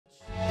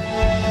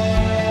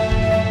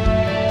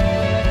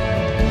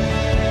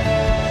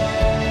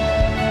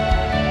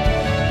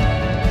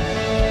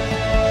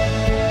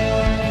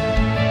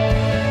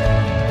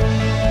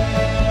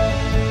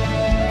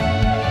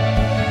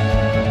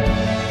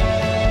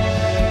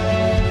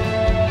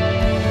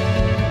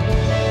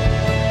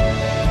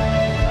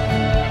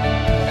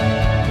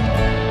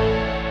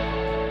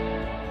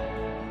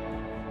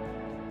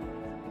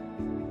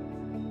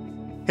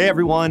Hey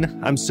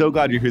everyone, I'm so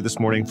glad you're here this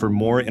morning for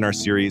more in our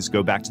series,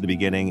 Go Back to the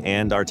Beginning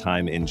and our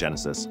time in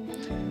Genesis.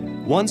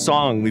 One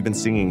song we've been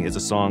singing is a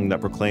song that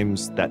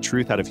proclaims that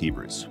truth out of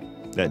Hebrews,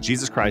 that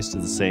Jesus Christ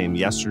is the same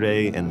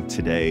yesterday and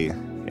today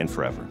and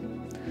forever.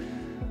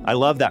 I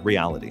love that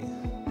reality,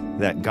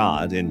 that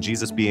God and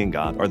Jesus being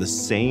God are the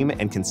same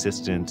and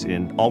consistent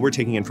in all we're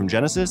taking in from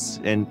Genesis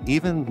and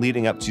even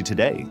leading up to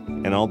today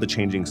and all the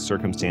changing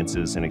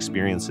circumstances and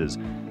experiences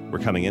we're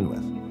coming in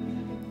with.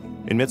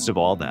 In midst of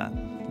all that,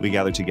 we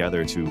gather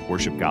together to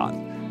worship God,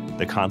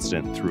 the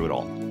constant through it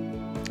all.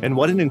 And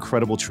what an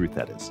incredible truth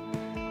that is,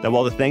 that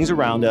while the things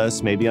around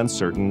us may be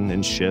uncertain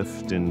and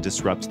shift and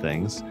disrupt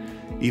things,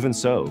 even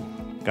so,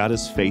 God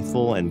is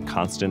faithful and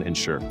constant and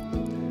sure.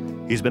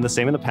 He's been the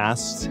same in the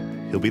past,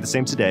 he'll be the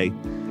same today,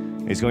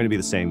 and he's going to be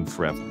the same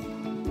forever.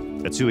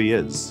 That's who he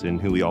is and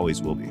who he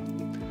always will be.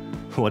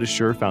 What a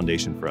sure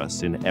foundation for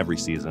us in every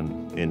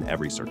season, in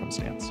every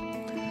circumstance.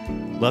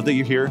 Love that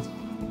you're here.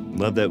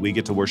 Love that we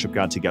get to worship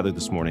God together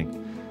this morning,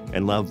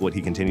 and love what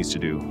he continues to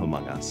do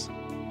among us.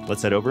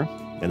 Let's head over,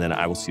 and then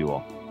I will see you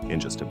all in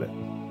just a bit.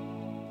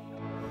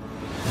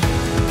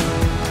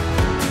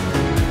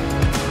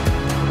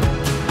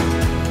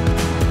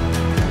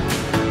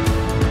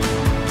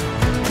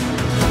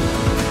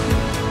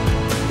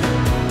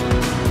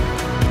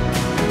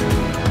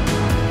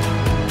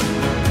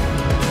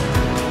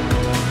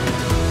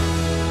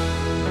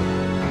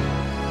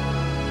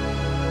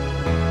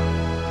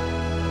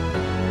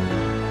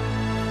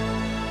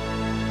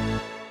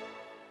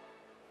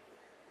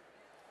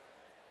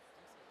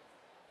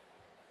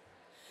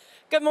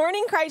 Good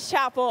morning, Christ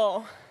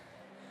Chapel.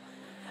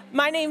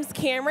 My name's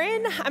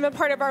Cameron. I'm a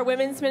part of our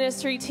women's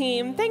ministry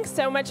team. Thanks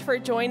so much for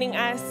joining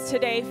us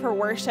today for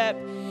worship.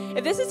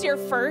 If this is your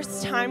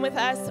first time with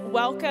us,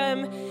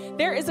 welcome.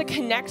 There is a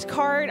connect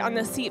card on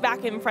the seat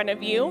back in front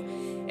of you.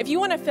 If you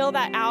want to fill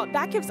that out,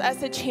 that gives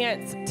us a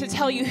chance to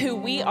tell you who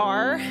we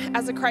are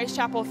as a Christ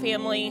Chapel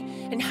family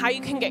and how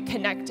you can get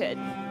connected.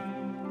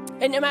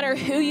 And no matter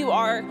who you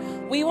are,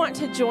 we want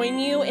to join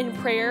you in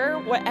prayer,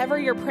 whatever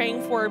you're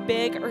praying for,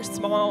 big or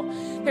small.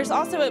 There's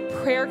also a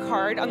prayer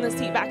card on the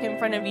seat back in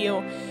front of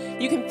you.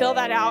 You can fill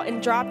that out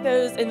and drop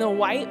those in the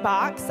white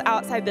box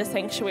outside the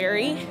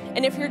sanctuary.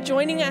 And if you're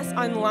joining us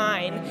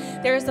online,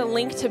 there's a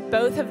link to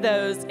both of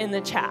those in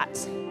the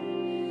chat.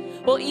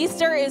 Well,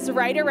 Easter is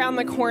right around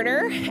the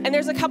corner, and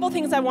there's a couple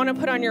things I want to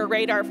put on your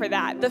radar for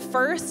that. The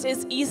first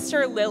is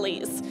Easter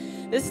lilies.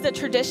 This is a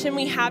tradition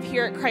we have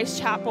here at Christ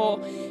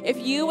Chapel. If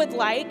you would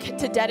like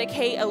to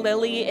dedicate a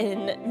lily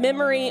in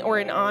memory or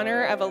in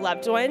honor of a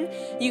loved one,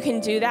 you can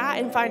do that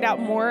and find out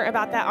more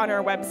about that on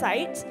our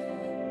website.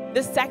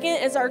 The second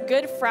is our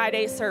Good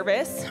Friday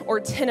service, or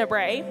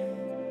Tenebrae.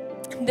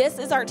 This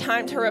is our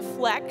time to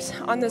reflect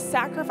on the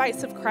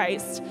sacrifice of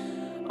Christ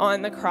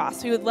on the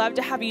cross. We would love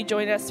to have you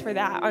join us for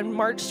that on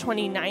March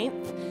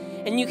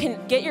 29th. And you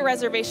can get your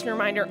reservation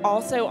reminder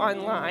also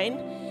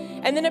online.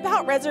 And then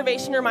about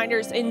reservation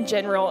reminders in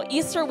general,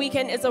 Easter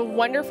weekend is a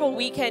wonderful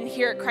weekend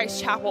here at Christ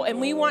Chapel,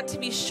 and we want to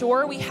be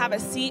sure we have a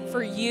seat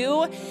for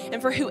you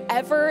and for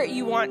whoever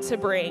you want to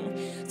bring.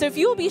 So if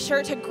you will be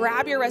sure to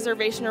grab your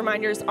reservation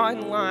reminders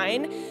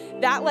online,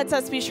 that lets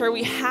us be sure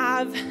we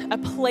have a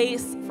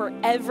place for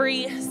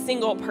every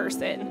single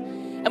person.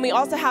 And we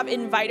also have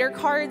inviter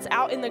cards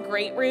out in the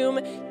great room.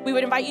 We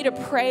would invite you to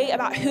pray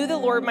about who the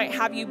Lord might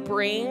have you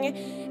bring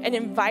and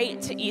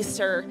invite to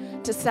Easter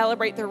to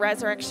celebrate the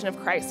resurrection of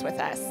Christ with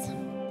us.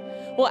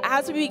 Well,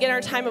 as we begin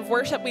our time of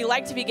worship, we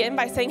like to begin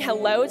by saying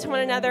hello to one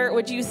another.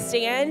 Would you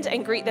stand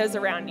and greet those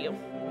around you?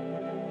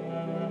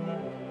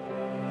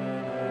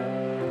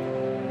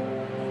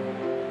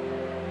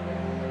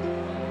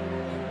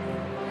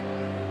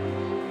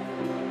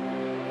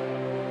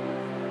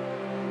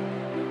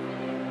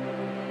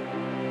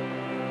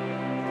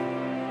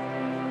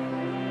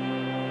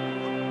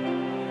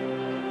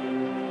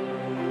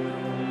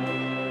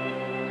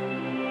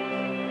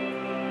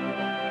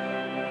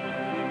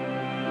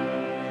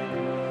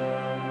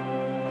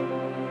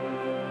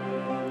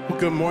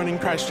 Good morning,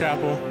 Christ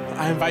Chapel.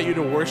 I invite you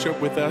to worship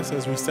with us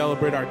as we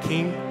celebrate our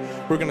King.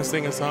 We're going to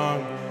sing a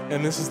song,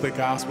 and this is the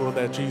gospel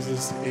that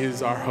Jesus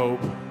is our hope.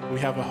 We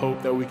have a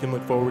hope that we can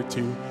look forward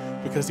to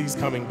because he's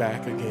coming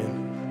back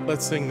again.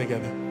 Let's sing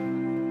together.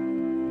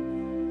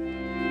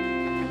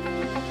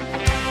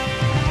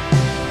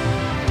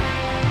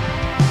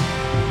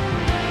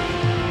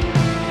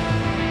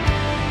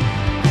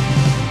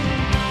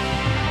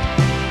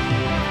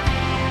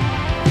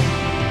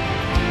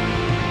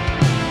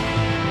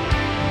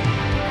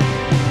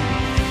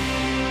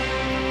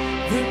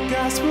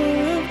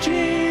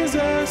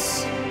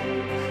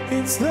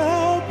 It's the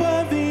hope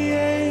of the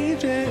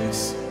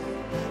ages,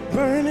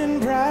 burning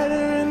brighter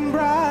and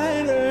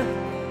brighter,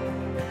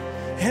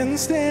 and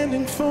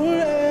standing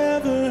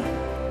forever.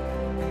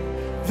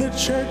 The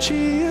church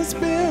he is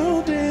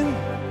building,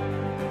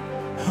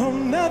 oh,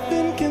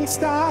 nothing can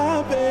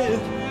stop it.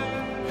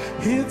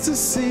 It's a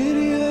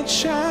city that's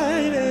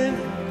shining,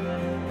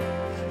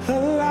 a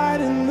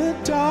light in the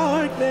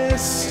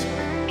darkness.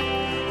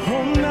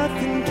 Oh,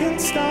 nothing can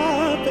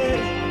stop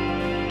it.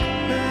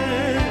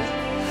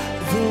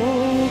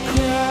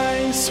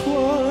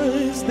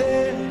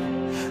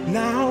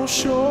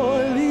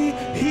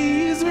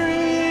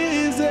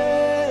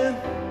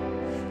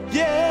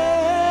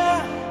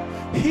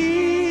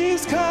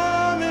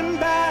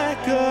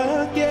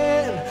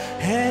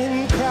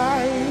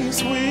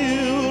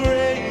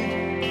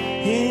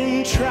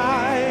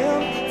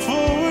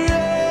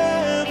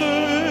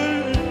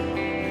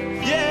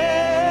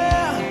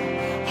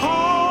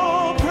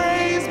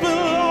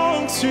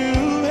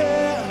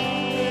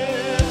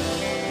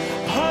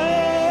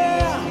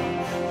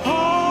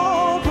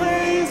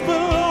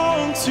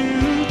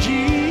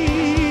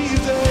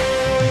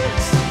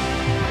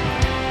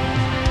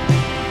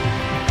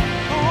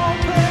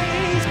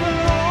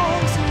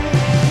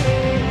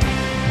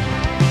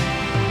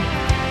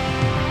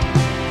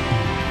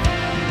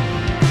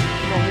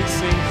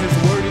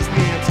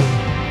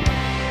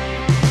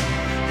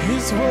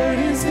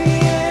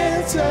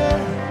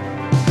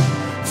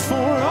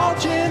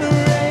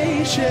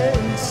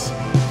 reaches.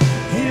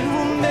 It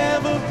will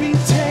never be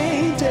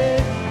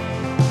tainted.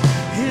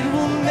 It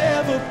will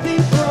never be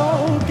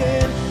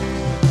broken.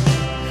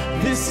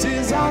 This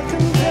is our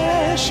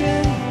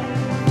confession.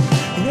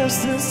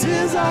 Yes, this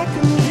is our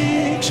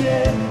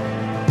conviction.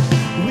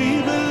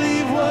 We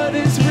believe what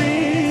is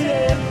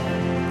written.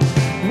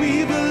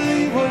 We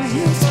believe what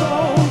you've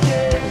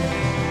spoken.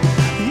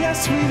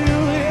 Yes, we do.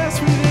 Yes,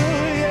 we do.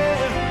 Yeah.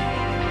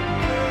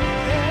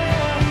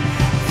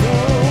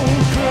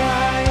 Though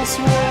Christ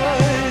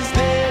was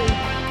dead,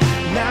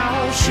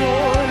 now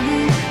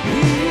surely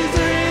he's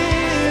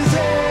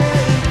risen.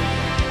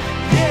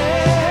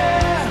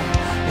 Yeah,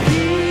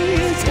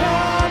 he's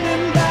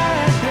coming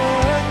back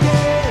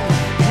again,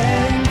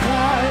 and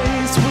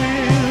Christ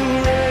will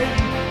reign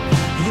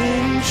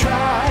in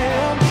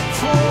triumph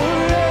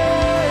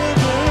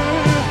forever.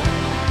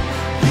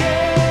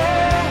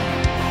 Yeah,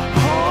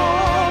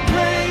 all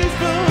praise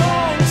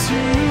belongs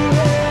to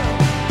him.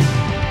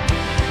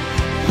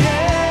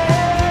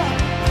 Yeah,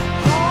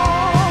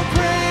 all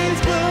praise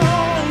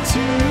belongs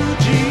to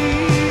Jesus.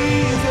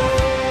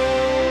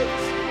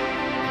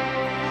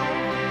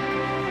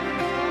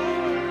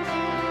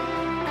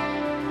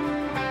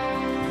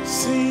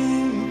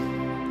 Sing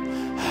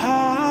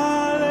hallelujah.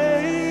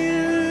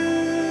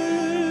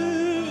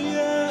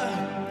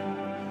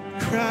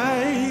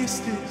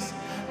 Christ is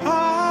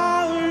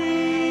our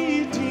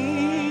Redeemer,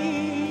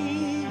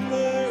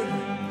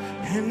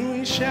 and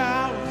we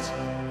shout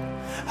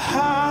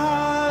hallelujah.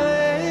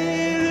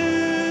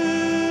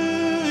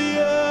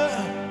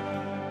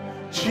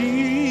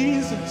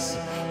 Jesus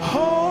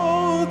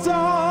holds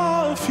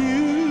our future.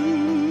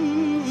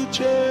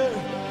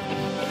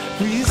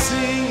 We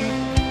sing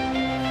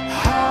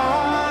hallelujah.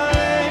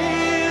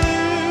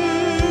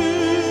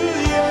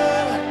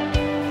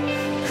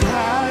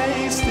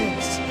 Christ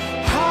is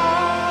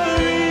our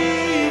Redeemer,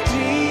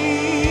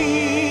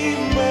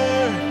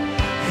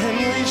 and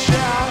we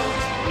shout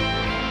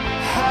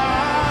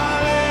hallelujah.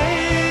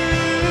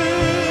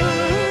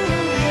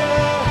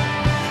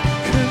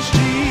 'Cause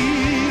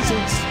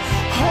Jesus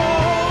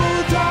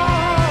holds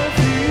our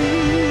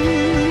future.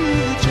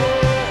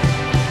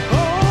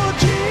 Oh,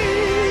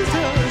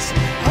 Jesus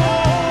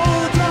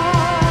holds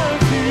our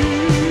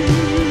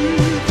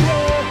future.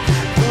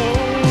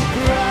 Though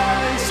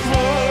Christ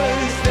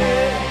was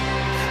dead,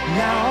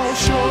 now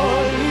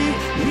surely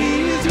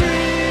he's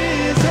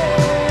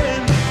risen.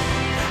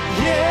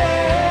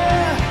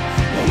 Yeah,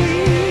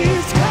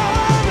 he's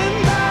coming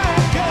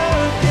back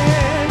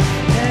again,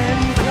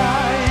 and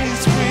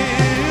Christ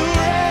will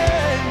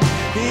reign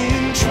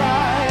in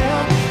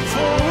triumph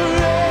forever.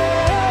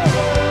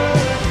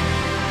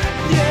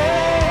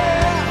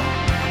 Yeah,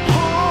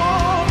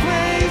 all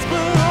praise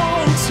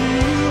belongs to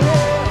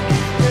him.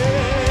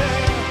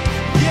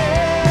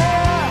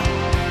 Yeah,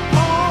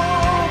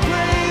 all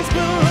praise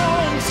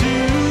belongs to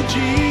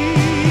Jesus.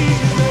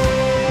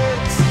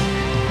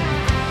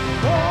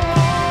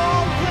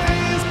 All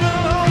praise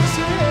belongs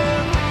to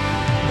him.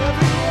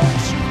 Every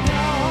worship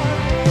God.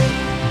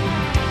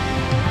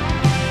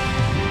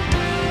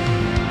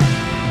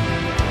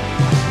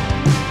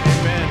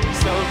 Amen. We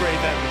celebrate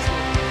that this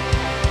morning.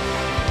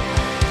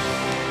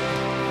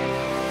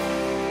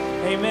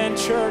 Amen,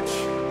 church.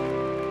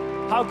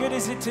 How good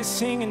is it to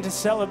sing and to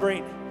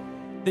celebrate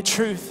the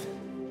truth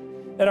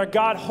that our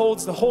God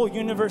holds the whole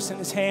universe in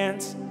his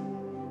hands,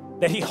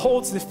 that he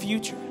holds the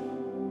future.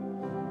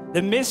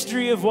 The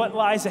mystery of what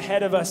lies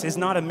ahead of us is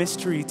not a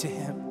mystery to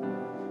him.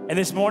 And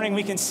this morning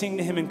we can sing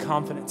to him in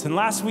confidence. And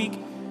last week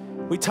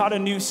we taught a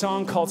new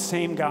song called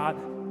Same God,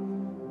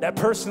 that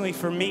personally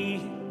for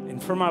me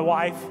and for my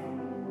wife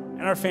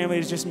and our family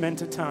has just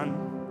meant a ton.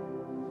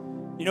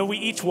 You know, we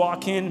each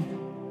walk in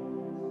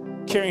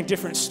carrying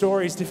different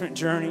stories, different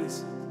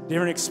journeys,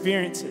 different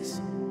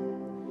experiences.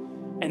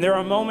 And there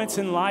are moments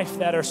in life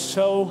that are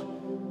so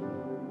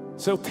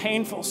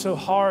painful, so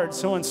hard,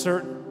 so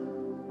uncertain.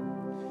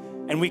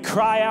 And we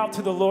cry out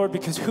to the Lord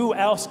because who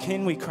else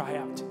can we cry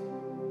out to?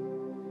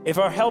 If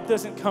our help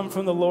doesn't come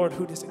from the Lord,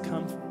 who does it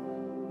come from?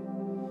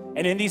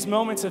 And in these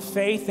moments of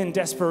faith and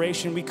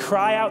desperation, we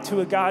cry out to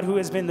a God who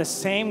has been the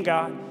same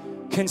God,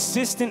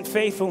 consistent,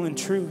 faithful, and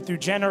true through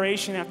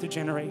generation after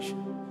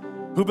generation,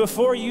 who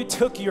before you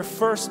took your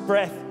first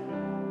breath,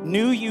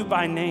 knew you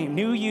by name,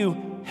 knew you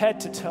head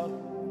to toe.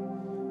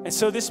 And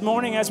so this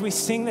morning as we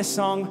sing this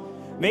song,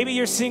 maybe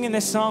you're singing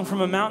this song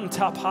from a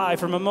mountaintop high,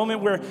 from a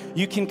moment where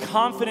you can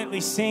confidently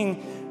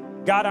sing,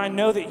 God, I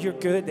know that you're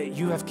good, that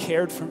you have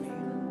cared for me.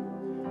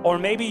 Or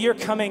maybe you're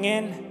coming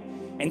in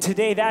and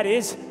today that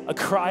is a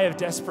cry of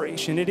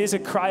desperation. It is a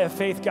cry of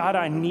faith. God,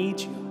 I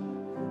need you.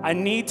 I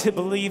need to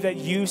believe that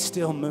you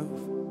still move.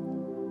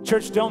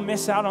 Church, don't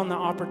miss out on the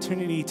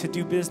opportunity to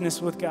do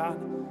business with God,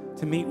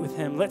 to meet with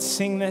him. Let's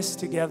sing this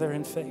together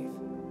in faith.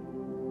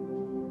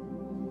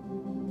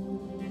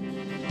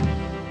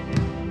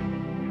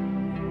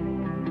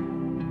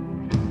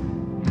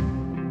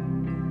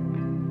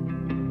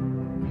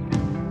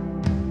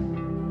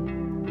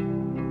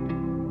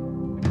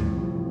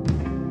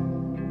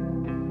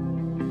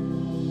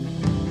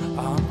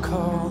 I'm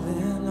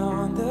calling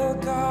on the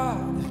God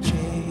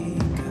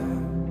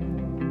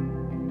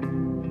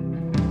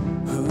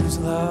whose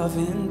love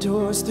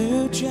endures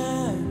through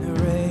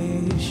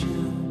generations.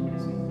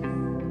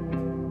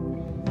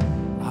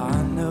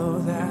 I know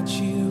that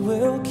you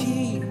will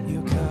keep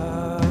your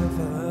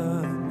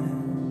covenant.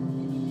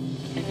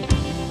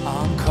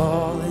 I'm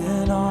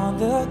calling on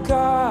the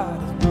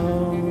God of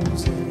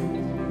Moses,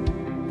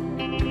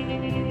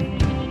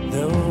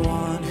 the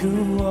one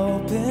who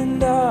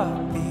opened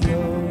up the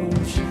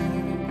ocean.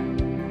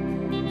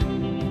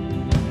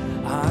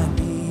 I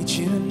need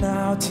you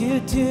now to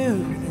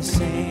do the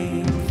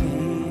same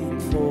thing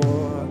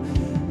for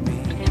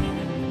me,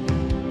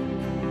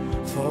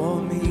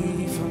 for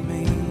me, for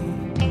me.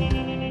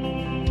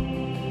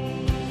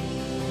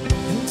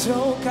 And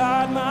oh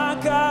God, my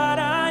God,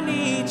 I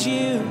need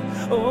you.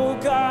 Oh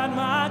God,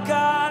 my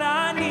God,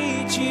 I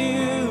need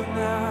you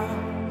now.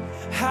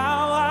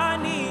 How I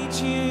need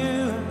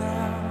you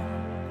now.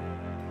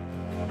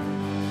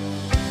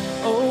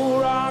 Oh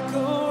rock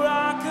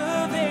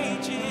of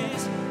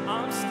ages,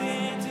 I'm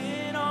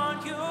standing on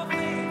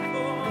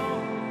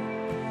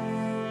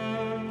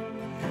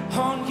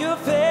your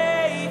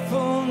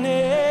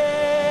faithfulness.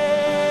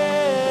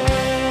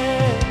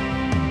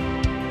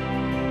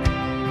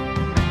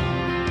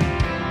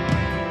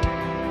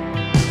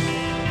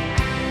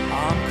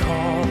 I'm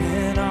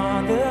calling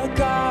on the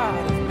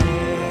God of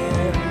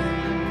Mary,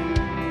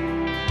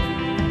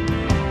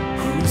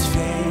 whose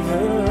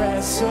favor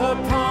rests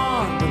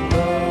upon the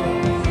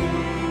lowly.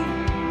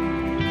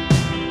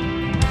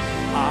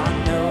 I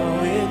know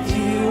with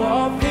you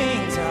all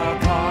things are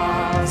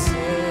possible.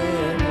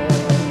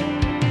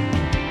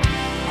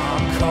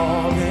 I'm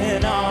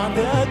calling on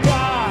the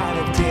God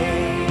of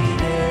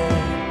David,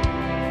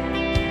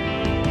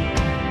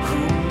 who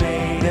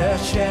made a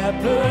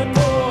shepherd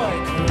boy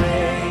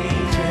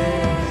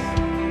courageous.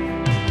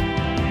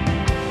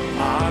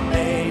 I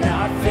may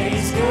not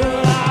face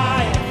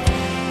Goliath,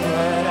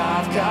 but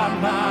I've got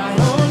my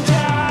own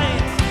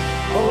giants.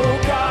 Oh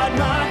God,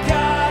 my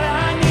God, I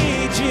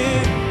need you.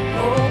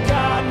 Oh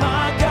God,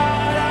 my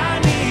God, I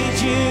need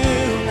you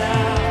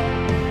now.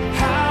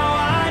 How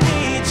I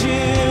need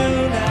you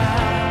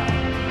now.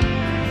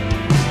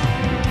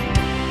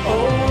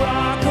 Oh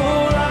rock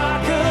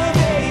of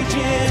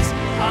ages,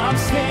 I'm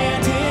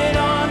standing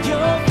on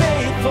your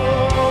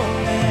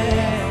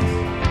faithfulness,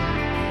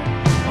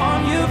 on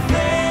your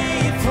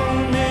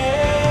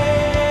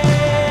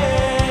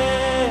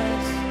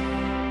faithfulness.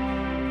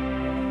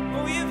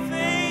 Oh, you're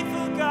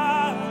faithful,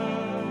 God,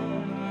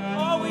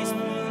 always been.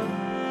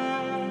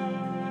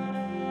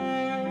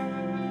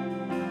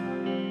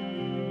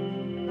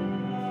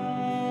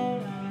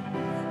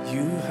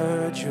 You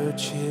heard your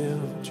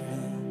children,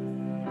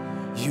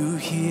 you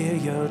hear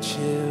your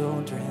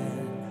children.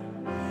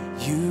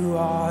 You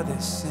are the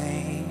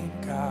same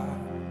God.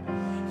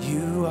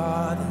 You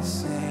are the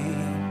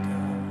same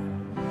God.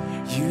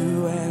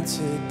 You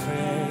answered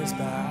prayers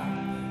by,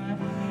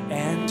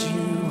 and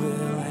you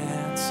will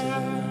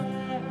answer.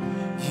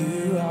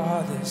 You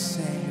are the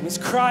same. Let's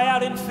cry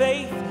out in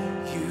faith.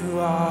 You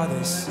are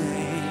the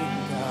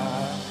same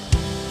God.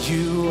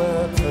 You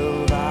were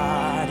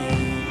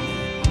providing.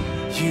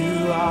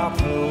 You are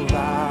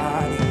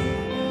providing.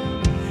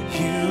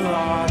 You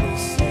are the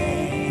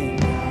same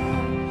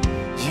God.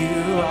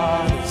 You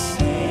are the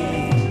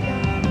same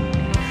God.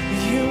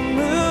 You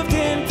moved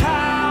in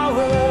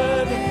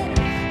power, then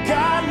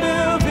God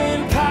moved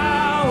in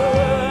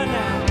power.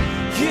 Now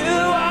you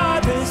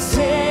are the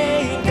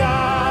same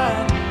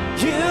God.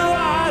 You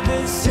are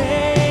the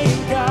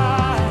same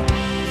God.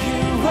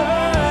 You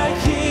were a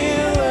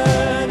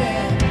healer,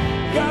 and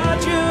God,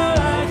 you're a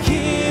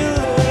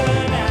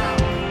healer now.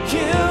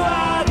 You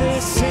are the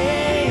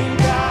same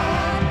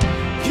God.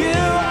 You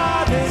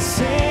are the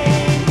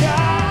same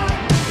God.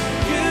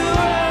 You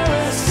are a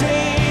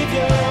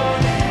savior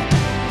now.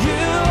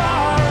 You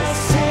are a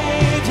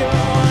savior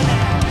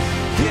now.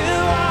 You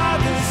are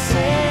the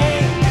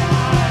same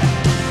God.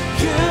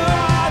 You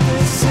are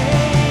the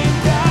same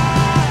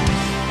God.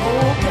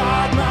 Oh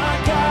God, my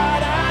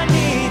God, I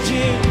need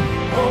you.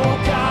 Oh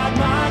God,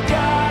 my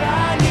God, I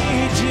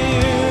need you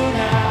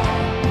now.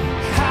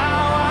 How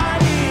I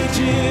need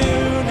you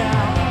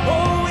now.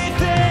 Oh, we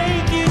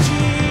thank you,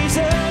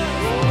 Jesus.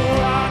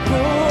 Oh, rock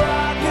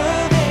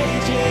of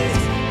ages,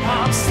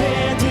 I'm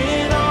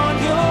standing on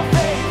your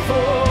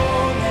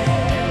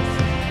faithfulness,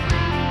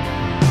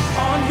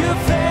 on your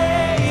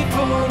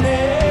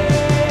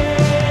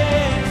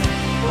faithfulness.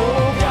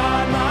 Oh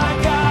God, my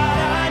God,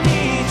 I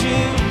need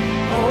you.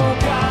 Oh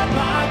God,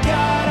 my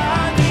God, I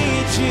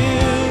need you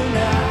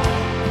now.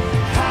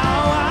 How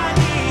I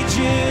need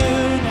you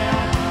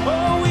now.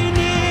 Oh, we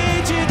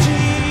need you,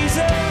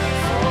 Jesus.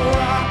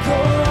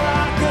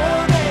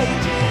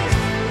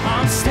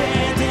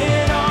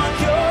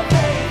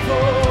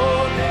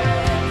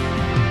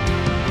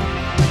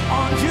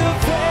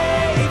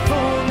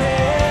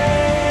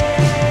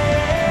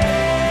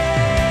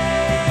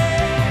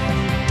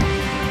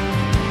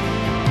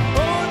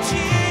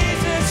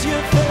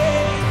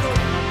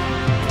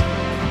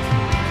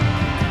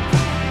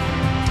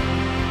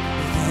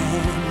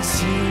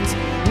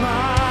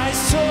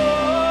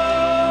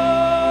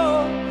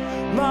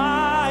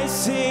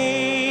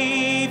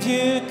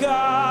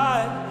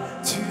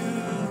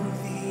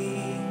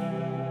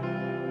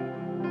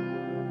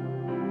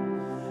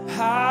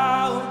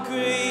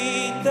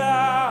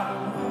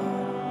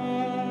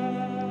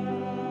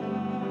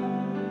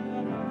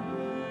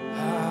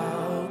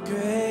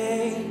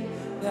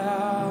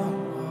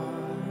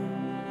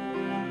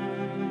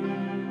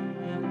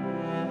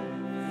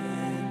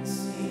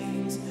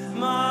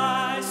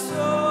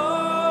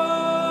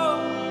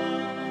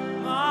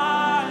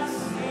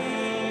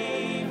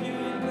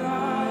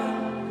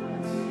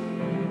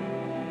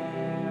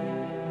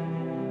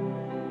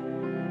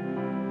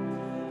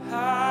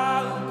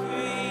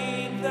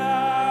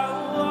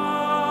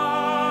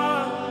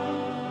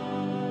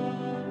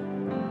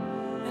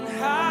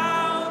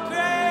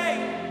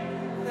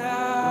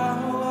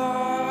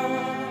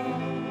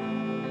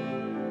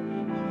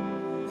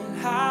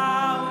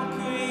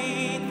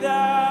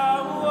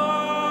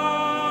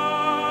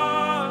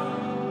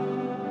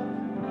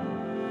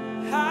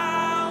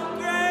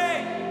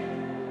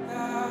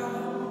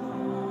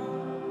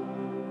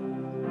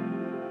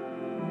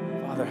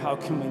 Father, how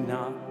can we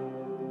not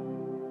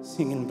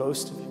sing and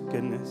boast of your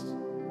goodness?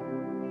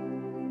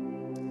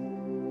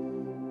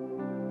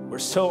 We're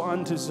so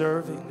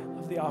undeserving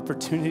of the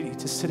opportunity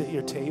to sit at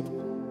your table,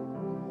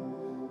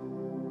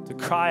 to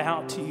cry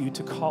out to you,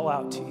 to call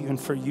out to you, and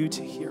for you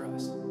to hear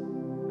us,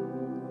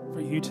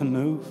 for you to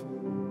move.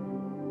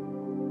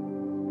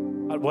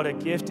 God, what a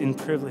gift and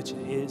privilege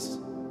it is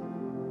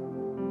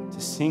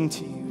to sing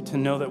to you, to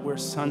know that we're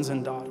sons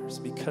and daughters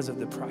because of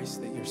the price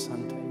that your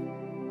son paid.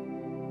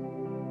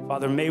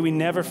 Father, may we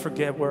never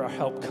forget where our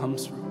help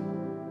comes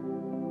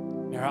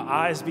from. May our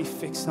eyes be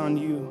fixed on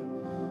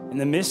you. In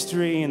the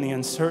mystery and the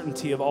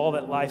uncertainty of all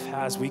that life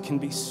has, we can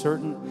be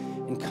certain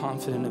and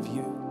confident of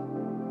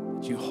you,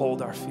 that you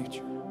hold our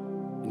future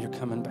and you're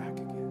coming back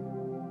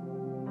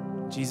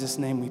again. In Jesus'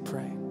 name we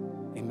pray,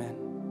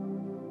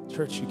 amen.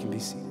 Church, you can be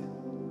seated.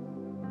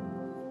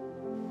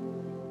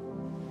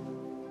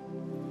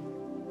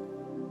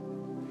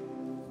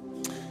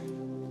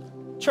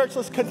 Church,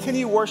 let's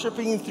continue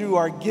worshiping through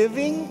our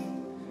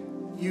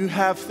giving. You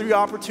have 3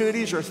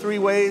 opportunities or 3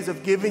 ways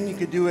of giving. You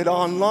could do it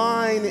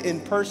online,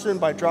 in person,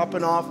 by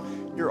dropping off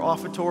your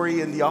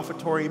offertory in the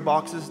offertory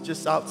boxes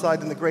just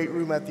outside in the great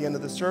room at the end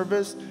of the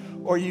service,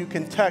 or you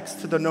can text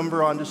to the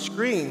number on the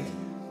screen.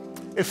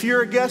 If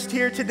you're a guest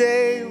here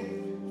today,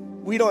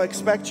 we don't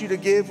expect you to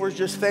give. We're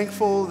just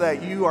thankful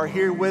that you are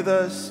here with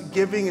us.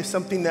 Giving is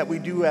something that we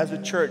do as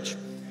a church.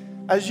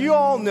 As you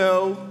all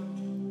know,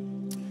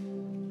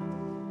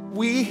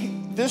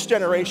 this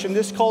generation,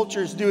 this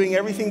culture is doing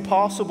everything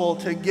possible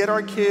to get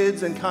our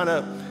kids and kind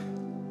of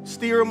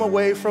steer them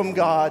away from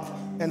God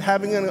and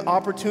having an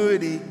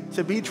opportunity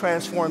to be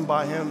transformed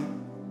by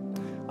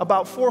Him.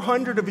 About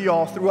 400 of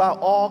y'all throughout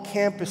all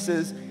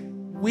campuses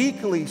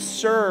weekly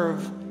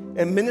serve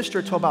and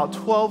minister to about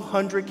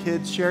 1,200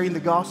 kids, sharing the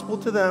gospel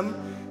to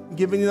them,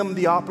 giving them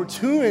the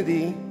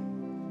opportunity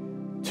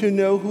to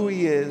know who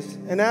He is.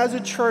 And as a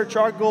church,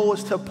 our goal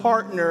is to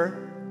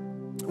partner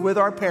with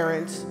our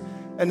parents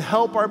and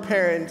help our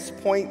parents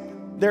point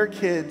their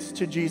kids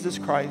to Jesus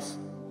Christ.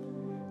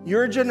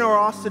 Your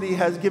generosity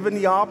has given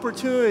the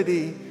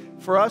opportunity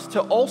for us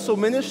to also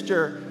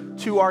minister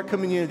to our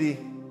community.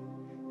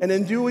 And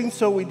in doing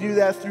so, we do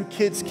that through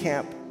Kids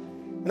Camp.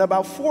 And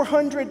about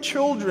 400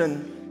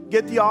 children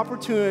get the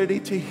opportunity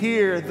to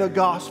hear the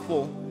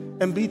gospel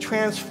and be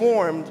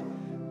transformed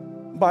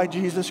by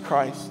Jesus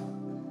Christ.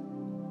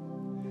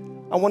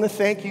 I want to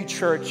thank you,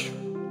 church,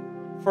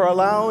 for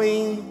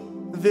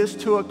allowing this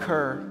to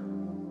occur.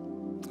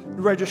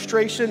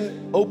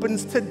 Registration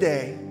opens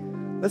today.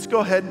 Let's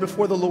go ahead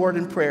before the Lord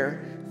in prayer.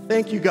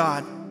 Thank you,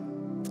 God,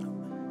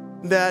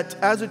 that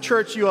as a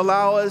church you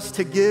allow us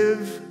to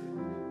give,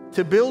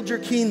 to build your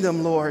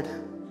kingdom, Lord,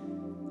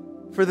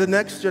 for the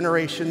next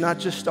generation, not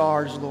just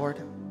ours,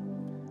 Lord.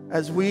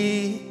 As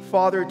we,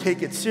 Father,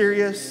 take it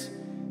serious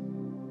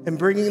in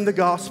bringing the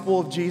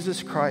gospel of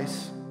Jesus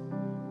Christ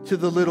to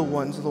the little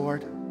ones,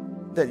 Lord,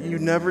 that you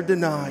never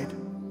denied.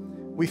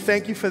 We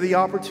thank you for the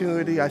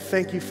opportunity. I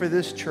thank you for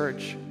this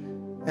church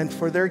and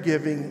for their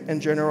giving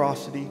and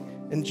generosity.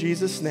 In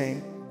Jesus'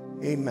 name,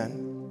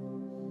 amen.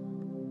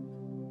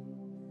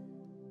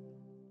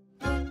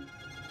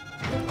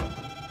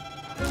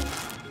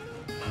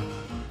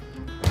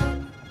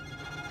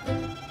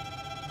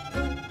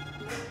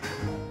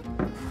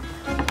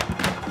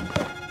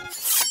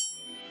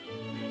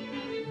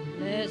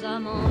 Les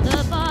amants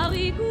de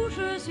Paris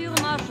couchent sur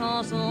ma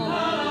chanson.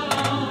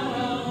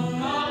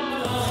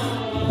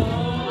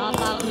 À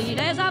Paris,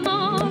 les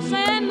amants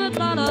s'aiment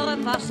à leur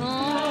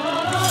façon.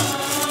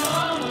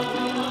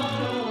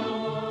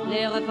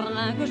 Les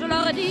refrains que je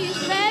leur dis,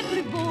 c'est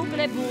plus beau que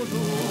les beaux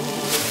jours.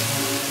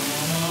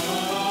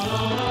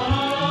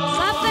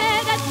 Ça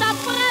fait d'être à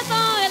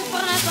printemps et le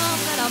printemps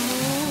c'est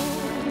l'amour.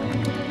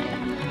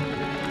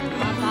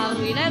 À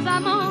Paris, les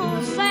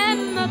amants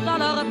s'aiment à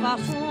leur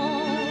façon.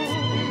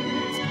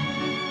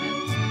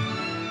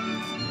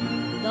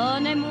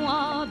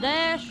 Donnez-moi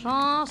des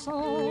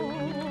chansons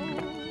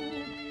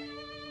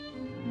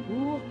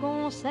pour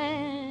qu'on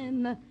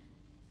s'aime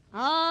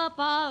à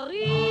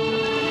Paris.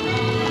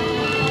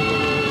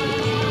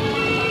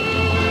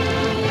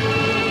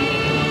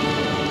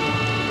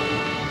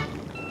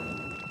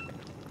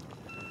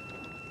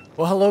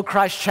 Well, hello,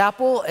 Christ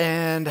Chapel,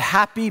 and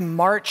happy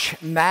March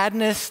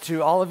Madness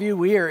to all of you.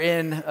 We are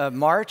in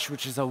March,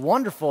 which is a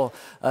wonderful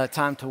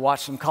time to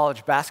watch some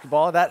college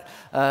basketball. That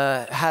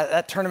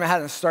tournament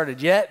hasn't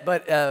started yet,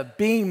 but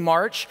being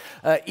March,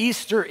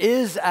 Easter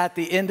is at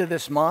the end of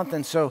this month,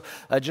 and so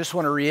I just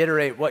want to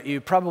reiterate what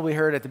you probably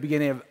heard at the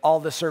beginning of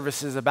all the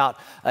services about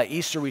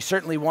Easter. We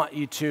certainly want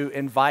you to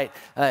invite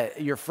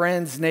your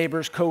friends,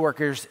 neighbors,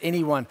 coworkers,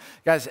 anyone.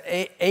 Guys,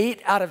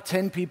 8 out of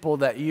 10 people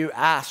that you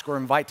ask or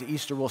invite to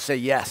Easter will say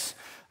yes.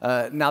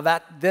 Now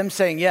that them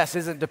saying yes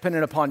isn't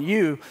dependent upon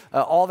you.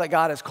 All that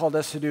God has called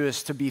us to do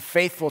is to be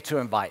faithful to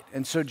invite.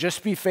 And so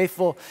just be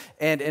faithful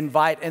and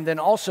invite. And then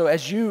also,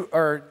 as you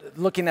are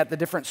looking at the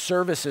different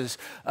services,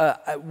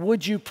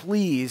 would you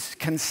please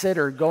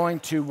consider going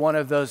to one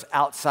of those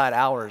outside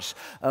hours?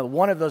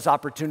 One of those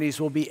opportunities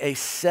will be a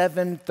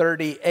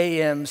 7:30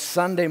 a.m.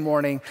 Sunday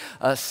morning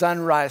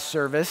sunrise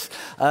service.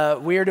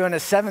 We are doing a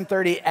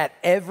 7:30 at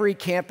every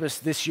campus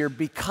this year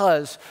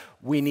because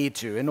we need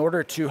to, in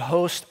order to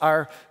host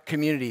our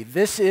community.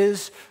 This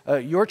is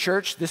your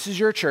church, this is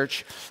your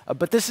church,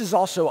 but this is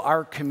also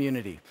our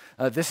community.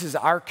 This is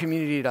our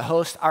community to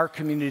host, our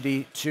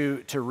community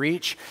to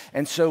reach.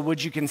 And so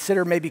would you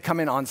consider maybe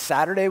coming on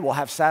Saturday? We'll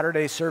have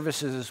Saturday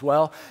services as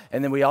well.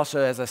 And then we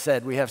also, as I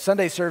said, we have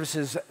Sunday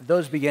services.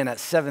 Those begin at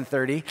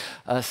 7:30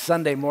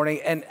 Sunday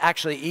morning. And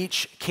actually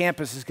each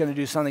campus is going to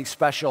do something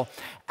special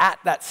at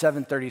that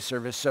 7:30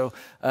 service. So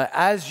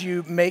as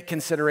you make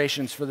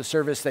considerations for the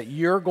service that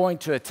you're going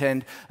to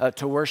attend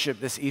to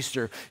worship this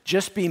Easter,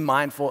 just be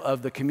mindful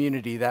of the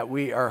community that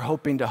we are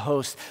hoping to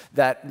host,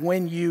 that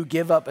when you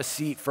give up a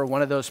seat for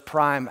one of those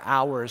prime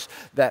hours,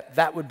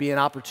 that would be an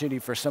opportunity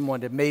for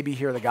someone to maybe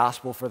hear the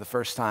gospel for the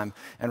first time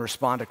and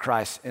respond to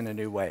Christ in a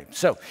new way.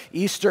 So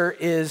Easter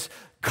is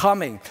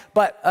coming.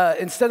 But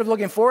instead of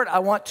looking forward, I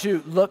want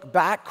to look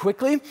back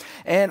quickly,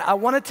 and I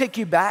want to take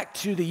you back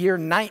to the year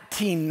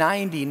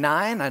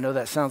 1999. I know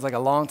that sounds like a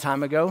long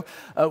time ago,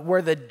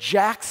 where the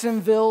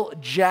Jacksonville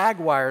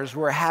Jaguars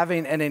were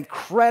having an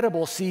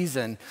incredible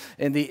season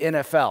in the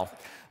NFL.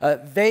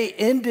 They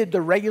ended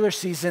the regular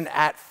season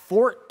at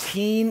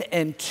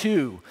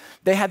 14-2.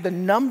 They had the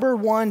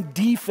 #1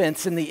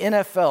 defense in the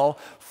NFL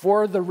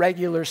for the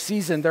regular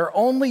season. Their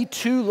only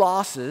 2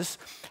 losses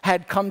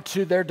had come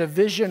to their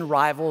division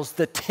rivals,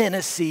 the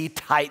Tennessee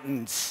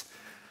Titans.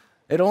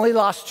 It only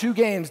lost 2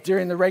 games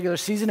during the regular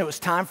season. It was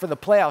time for the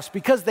playoffs.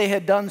 Because they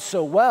had done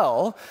so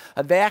well,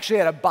 they actually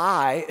had a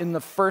bye in the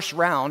first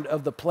round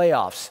of the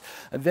playoffs.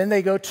 And then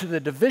they go to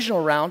the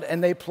divisional round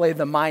and they play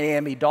the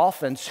Miami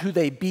Dolphins, who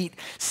they beat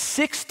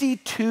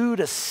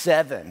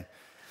 62-7.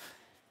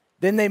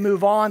 Then they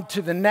move on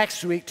to the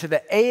next week to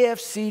the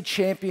AFC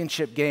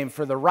Championship game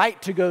for the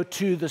right to go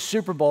to the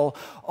Super Bowl,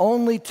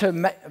 only to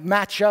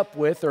match up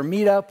with or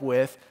meet up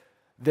with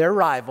their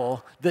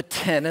rival, the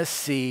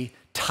Tennessee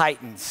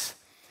Titans.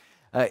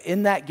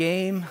 In that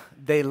game,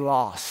 they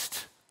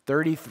lost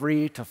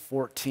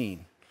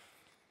 33-14.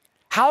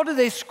 How do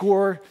they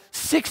score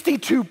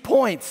 62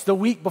 points the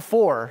week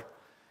before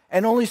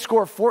and only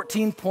score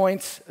 14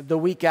 points the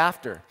week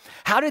after?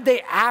 How did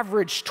they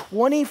average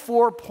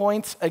 24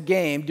 points a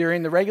game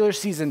during the regular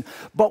season,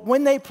 but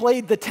when they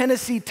played the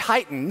Tennessee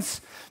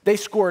Titans, they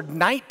scored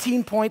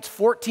 19 points,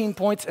 14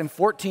 points, and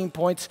 14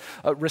 points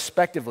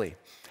respectively?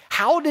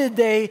 How did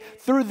they,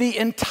 through the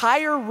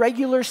entire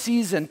regular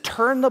season,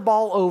 turn the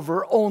ball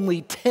over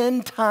only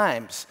 10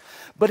 times?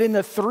 But in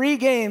the 3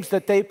 games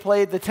that they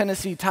played the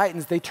Tennessee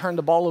Titans, they turned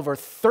the ball over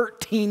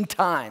 13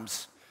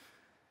 times.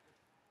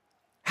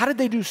 How did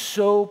they do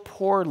so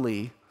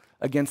poorly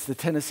against the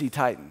Tennessee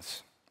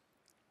Titans?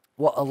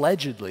 Well,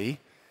 allegedly,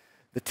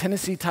 the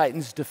Tennessee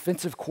Titans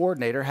defensive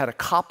coordinator had a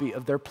copy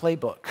of their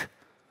playbook.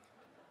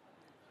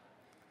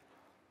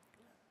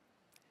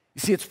 You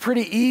see, it's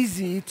pretty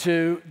easy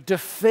to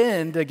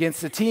defend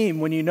against a team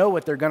when you know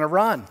what they're going to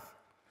run.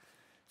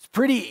 It's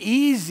pretty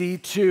easy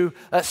to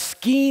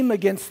scheme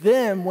against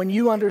them when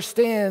you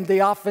understand the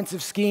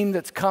offensive scheme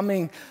that's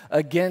coming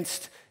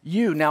against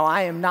you. Now,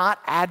 I am not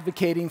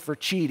advocating for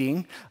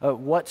cheating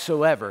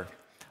whatsoever,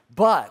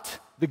 but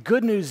the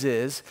good news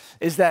is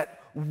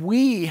that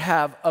we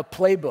have a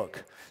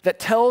playbook that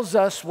tells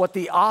us what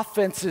the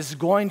offense is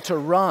going to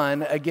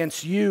run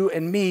against you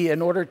and me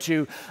in order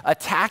to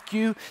attack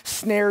you,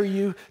 snare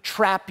you,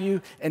 trap you,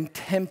 and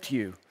tempt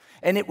you.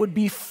 And it would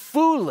be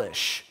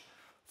foolish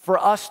for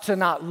us to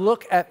not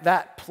look at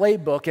that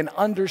playbook and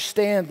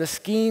understand the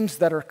schemes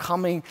that are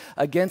coming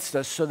against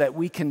us so that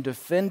we can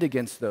defend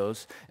against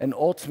those and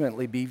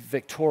ultimately be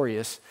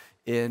victorious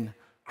in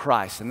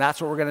Christ. And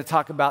that's what we're going to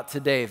talk about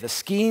today, the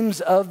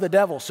schemes of the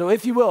devil. So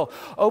if you will,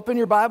 open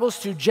your Bibles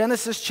to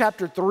Genesis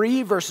chapter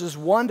 3, verses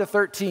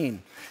 1-13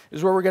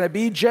 is where we're going to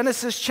be.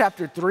 Genesis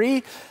chapter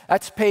 3,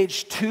 that's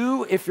page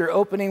 2 if you're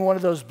opening one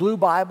of those blue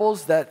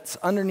Bibles that's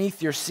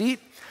underneath your seat.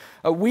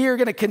 We are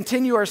going to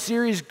continue our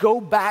series,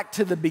 Go Back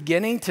to the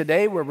Beginning,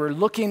 today, where we're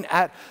looking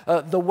at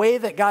the way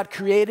that God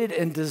created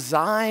and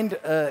designed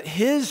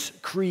His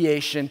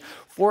creation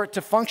for it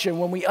to function.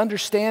 When we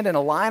understand and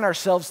align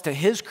ourselves to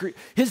His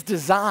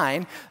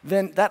design,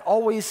 then that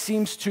always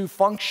seems to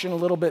function a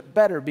little bit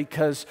better,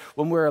 because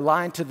when we're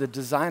aligned to the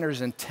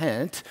designer's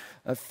intent,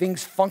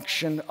 things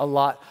function a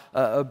lot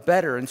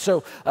better. And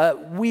so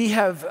we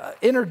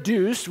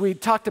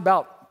talked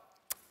about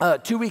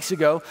 2 weeks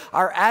ago,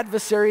 our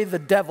adversary, the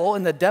devil,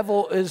 and the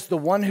devil is the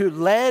one who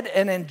led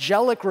an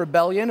angelic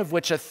rebellion of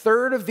which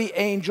 1/3 of the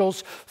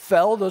angels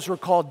fell. Those were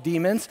called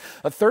demons.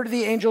 1/3 of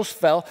the angels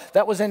fell.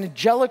 That was an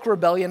angelic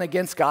rebellion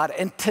against God.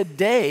 And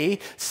today,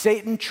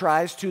 Satan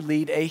tries to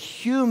lead a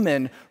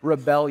human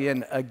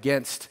rebellion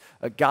against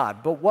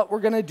God. But what we're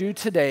going to do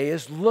today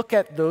is look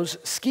at those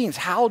schemes.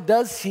 How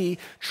does he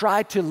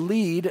try to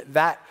lead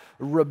that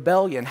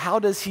rebellion? How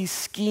does he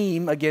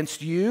scheme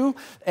against you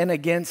and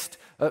against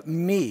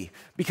me?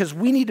 Because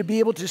we need to be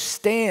able to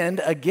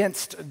stand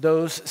against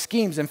those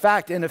schemes. In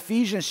fact, in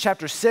Ephesians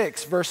chapter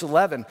 6, verse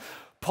 11,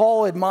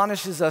 Paul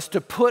admonishes us to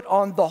put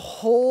on the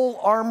whole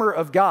armor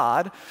of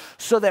God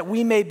so that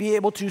we may be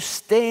able to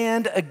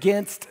stand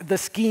against the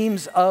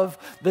schemes of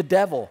the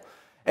devil.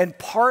 And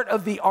part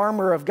of the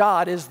armor of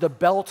God is the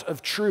belt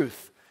of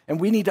truth. And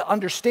we need to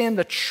understand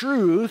the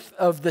truth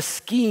of the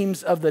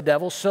schemes of the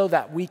devil so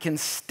that we can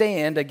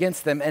stand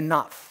against them and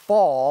not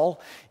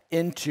fall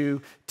into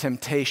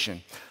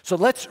temptation. So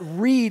let's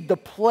read the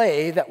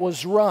play that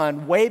was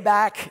run way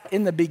back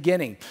in the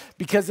beginning,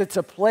 because it's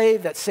a play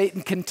that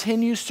Satan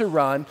continues to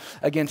run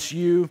against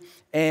you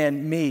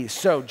and me.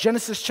 So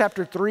Genesis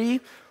chapter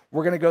 3,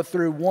 we're going to go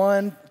through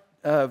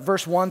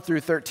verse 1 through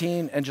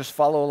 13 and just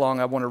follow along.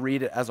 I want to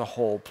read it as a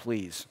whole,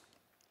 please.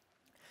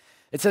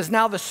 It says,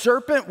 "Now the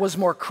serpent was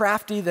more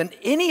crafty than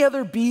any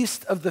other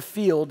beast of the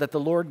field that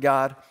the Lord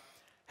God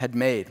had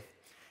made.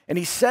 And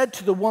he said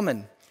to the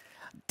woman,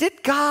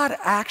 'Did God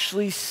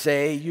actually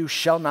say you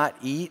shall not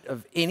eat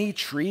of any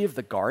tree of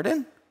the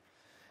garden?'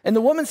 And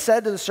the woman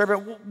said to the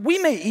serpent, 'We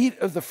may eat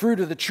of the fruit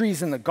of the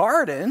trees in the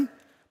garden,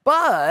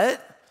 but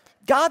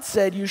God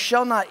said you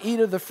shall not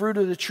eat of the fruit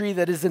of the tree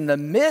that is in the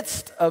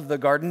midst of the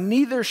garden,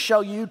 neither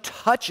shall you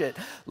touch it,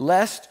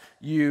 lest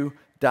you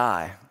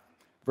die.'"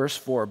 Verse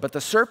 4, "But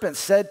the serpent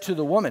said to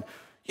the woman,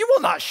 'You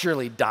will not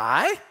surely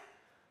die.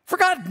 For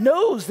God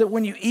knows that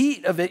when you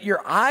eat of it,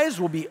 your eyes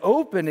will be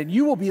opened and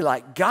you will be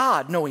like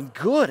God, knowing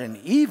good and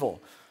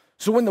evil.'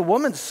 So when the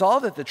woman saw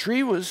that the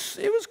tree was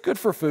good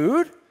for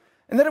food,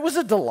 and that it was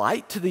a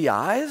delight to the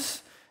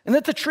eyes, and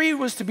that the tree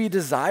was to be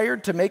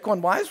desired to make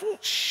one wise, well,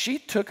 she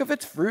took of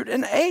its fruit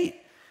and ate.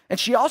 And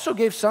she also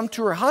gave some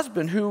to her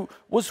husband who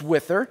was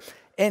with her,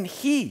 and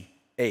he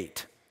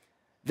ate.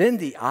 Then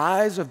the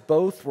eyes of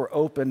both were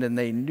opened, and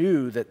they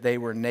knew that they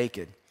were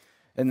naked.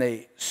 And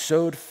they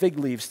sewed fig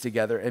leaves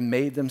together and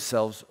made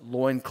themselves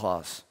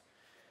loincloths.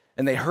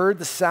 And they heard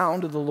the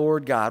sound of the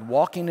Lord God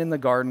walking in the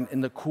garden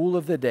in the cool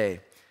of the day.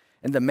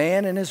 And the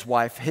man and his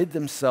wife hid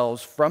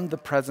themselves from the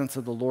presence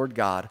of the Lord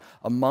God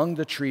among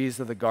the trees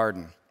of the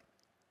garden.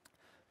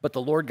 But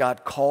the Lord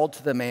God called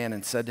to the man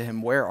and said to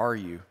him, 'Where are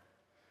you?'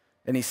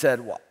 And he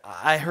said, 'Well,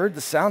 I heard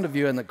the sound of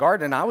you in the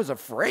garden, and I was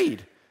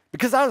afraid,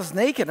 because I was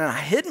naked and I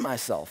hid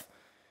myself.'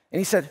 And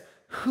he said,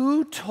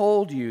 'Who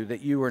told you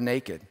that you were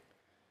naked?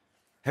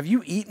 Have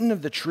you eaten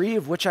of the tree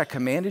of which I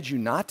commanded you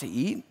not to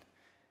eat?'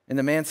 And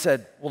the man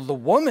said, 'Well, the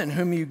woman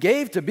whom you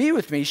gave to be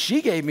with me,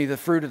 she gave me the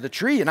fruit of the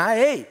tree, and I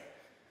ate.'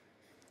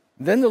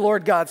 Then the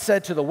Lord God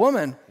said to the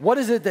woman, 'What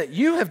is it that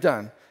you have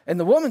done?' And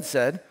the woman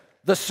said,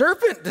 'The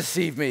serpent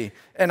deceived me,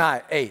 and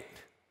I ate.'"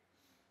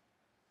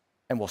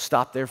 And we'll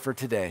stop there for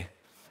today.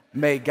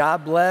 May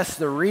God bless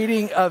the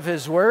reading of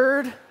his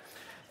word,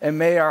 and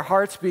may our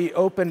hearts be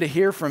open to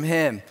hear from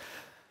him.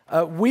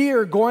 We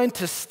are going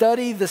to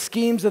study the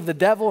schemes of the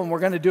devil, and we're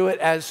going to do it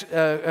as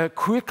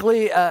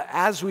quickly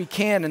as we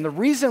can. And the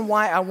reason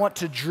why I want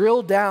to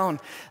drill down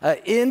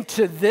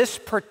into this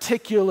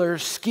particular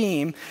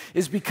scheme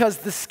is because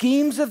the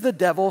schemes of the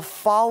devil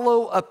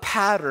follow a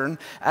pattern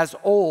as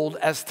old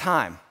as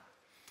time.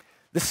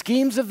 The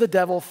schemes of the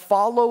devil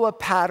follow a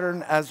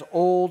pattern as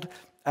old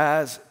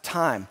as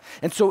time.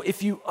 And so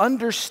if you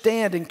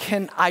understand and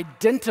can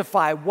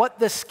identify what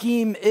the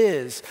scheme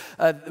is,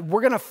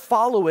 we're going to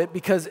follow it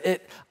because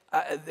it,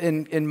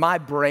 in my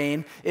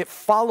brain, it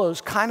follows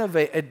kind of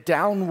a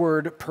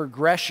downward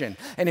progression.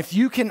 And if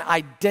you can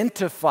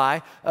identify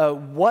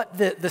what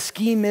the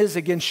scheme is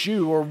against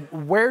you, or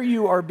where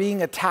you are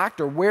being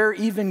attacked, or where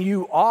even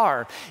you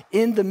are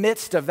in the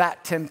midst of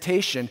that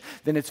temptation,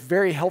 then it's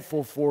very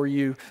helpful for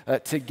you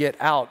to get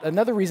out.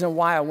 Another reason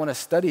why I want to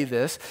study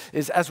this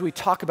is as we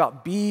talk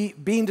about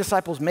being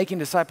disciples, making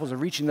disciples,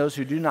 and reaching those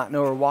who do not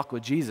know or walk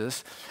with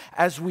Jesus,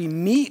 as we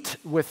meet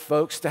with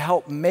folks to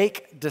help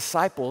make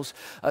disciples,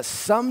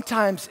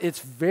 sometimes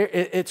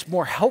it's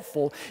more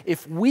helpful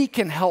if we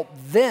can help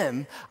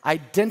them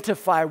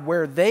identify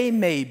where they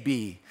may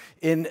be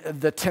in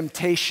the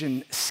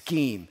temptation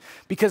scheme.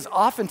 Because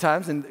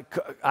oftentimes, and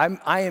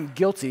I am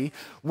guilty,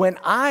 when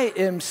I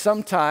am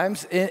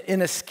sometimes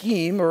in a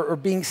scheme or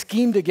being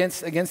schemed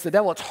against the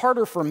devil, it's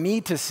harder for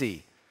me to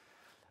see.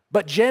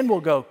 But Jen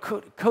will go,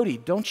 "Cody,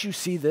 don't you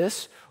see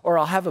this?" Or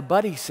I'll have a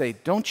buddy say,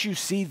 "Don't you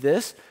see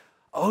this?"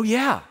 "Oh,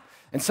 yeah."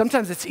 And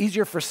sometimes it's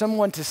easier for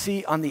someone to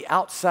see on the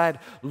outside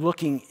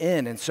looking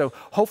in. And so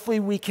hopefully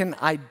we can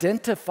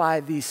identify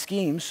these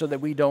schemes so that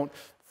we don't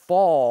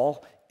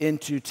fall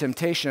into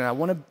temptation. And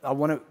I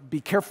want to be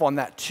careful on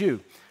that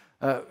too.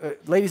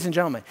 Ladies and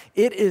gentlemen,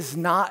 it is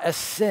not a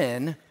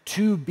sin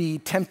to be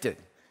tempted.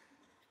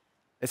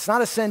 It's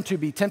not a sin to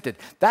be tempted.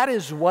 That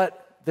is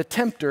what the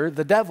tempter,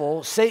 the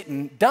devil,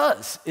 Satan,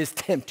 does, is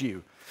tempt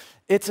you.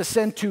 It's a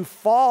sin to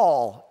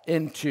fall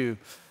into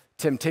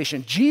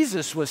temptation.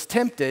 Jesus was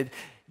tempted,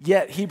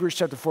 yet Hebrews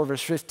chapter 4,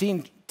 verse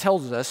 15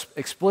 tells us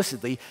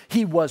explicitly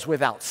he was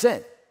without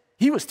sin.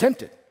 He was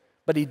tempted,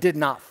 but he did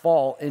not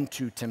fall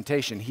into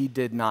temptation. He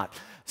did not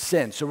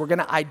sin. So we're going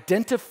to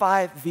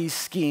identify these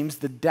schemes,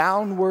 the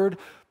downward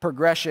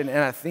progression, and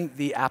I think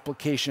the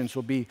applications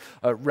will be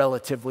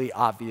relatively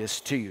obvious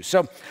to you.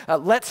 So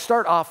let's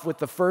start off with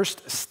the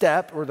first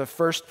step or the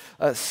first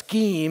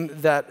scheme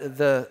that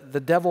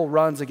the devil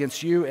runs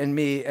against you and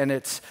me, and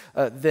it's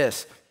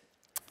this.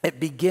 It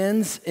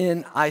begins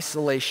in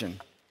isolation.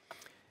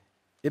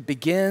 It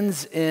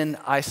begins in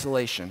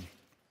isolation.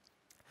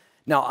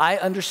 Now, I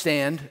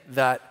understand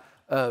that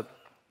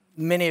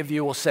many of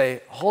you will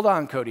say, hold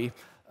on, Cody,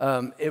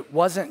 it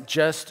wasn't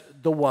just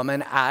the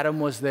woman,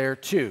 Adam was there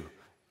too.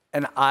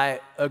 And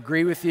I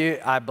agree with you.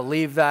 I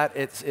believe that.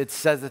 It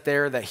says it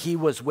there that he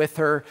was with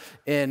her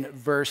in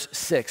verse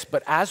 6.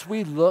 But as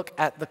we look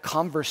at the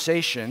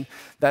conversation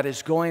that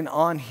is going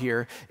on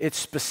here, it's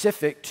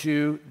specific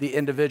to the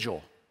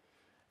individual.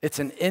 It's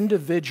an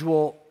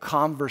individual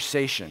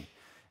conversation.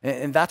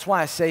 And that's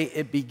why I say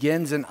it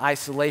begins in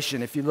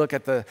isolation. If you look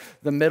at the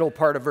middle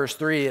part of verse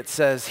 3, it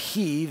says,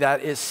 he,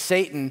 that is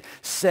Satan,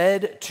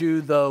 said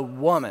to the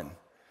woman.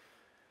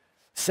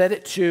 Said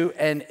it to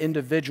an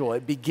individual.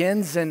 It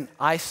begins in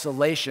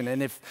isolation.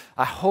 And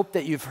I hope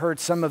that you've heard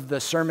some of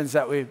the sermons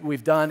that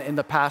we've done in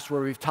the past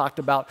where we've talked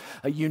about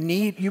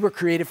you were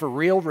created for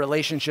real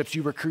relationships.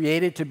 You were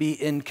created to be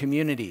in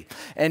community.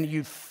 And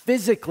you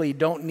physically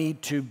don't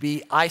need to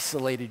be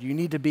isolated. You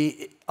need to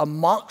be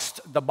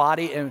amongst the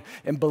body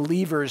and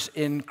believers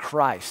in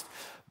Christ.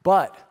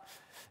 But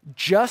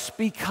just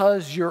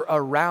because you're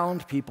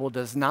around people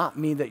does not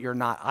mean that you're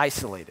not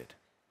isolated.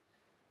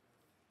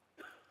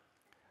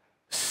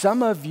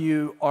 Some of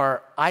you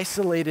are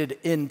isolated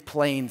in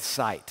plain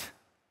sight,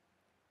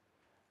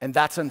 and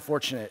that's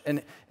unfortunate.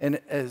 And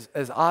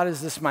as odd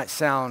as this might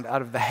sound,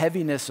 out of the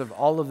heaviness of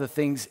all of the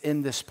things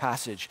in this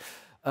passage,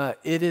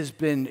 it has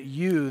been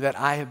you that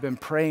I have been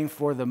praying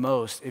for the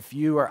most if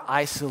you are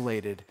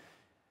isolated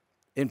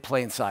in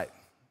plain sight.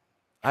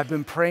 I've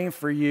been praying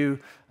for you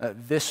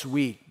this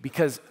week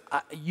because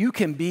you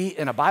can be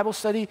in a Bible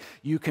study,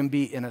 you can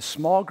be in a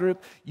small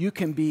group, you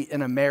can be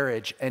in a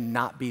marriage and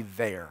not be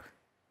there.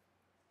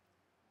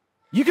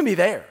 You can be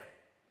there,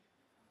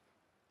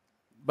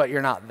 but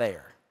you're not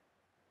there.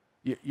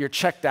 You're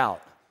checked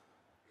out.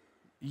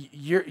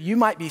 You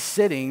might be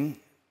sitting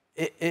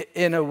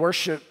in a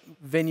worship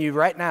venue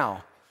right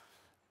now,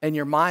 and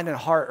your mind and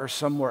heart are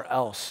somewhere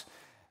else.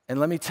 And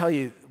let me tell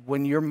you,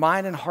 when your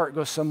mind and heart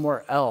go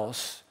somewhere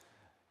else,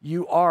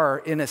 you are,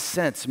 in a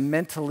sense,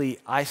 mentally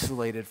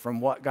isolated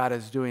from what God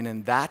is doing,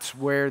 and that's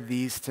where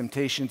these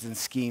temptations and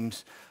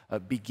schemes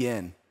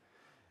begin.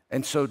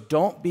 And so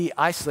don't be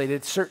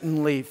isolated,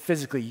 certainly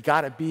physically. You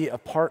got to be a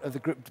part of the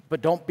group, but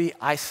don't be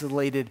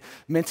isolated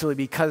mentally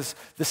because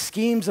the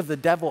schemes of the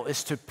devil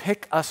is to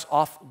pick us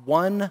off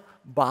one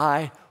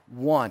by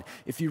one.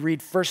 If you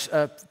read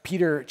 1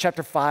 Peter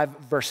chapter 5,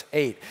 verse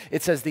 8,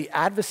 it says, the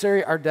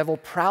adversary, our devil,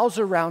 prowls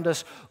around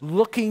us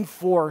looking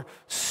for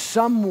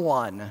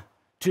someone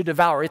to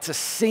devour. It's a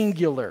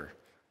singular.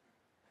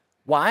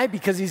 Why?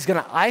 Because he's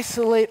going to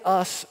isolate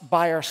us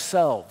by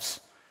ourselves,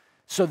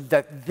 so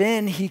that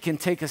then he can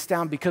take us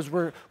down because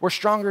we're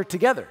stronger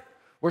together.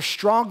 We're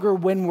stronger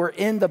when we're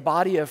in the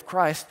body of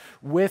Christ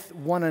with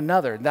one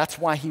another. That's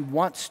why he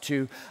wants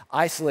to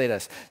isolate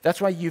us.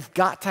 That's why you've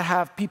got to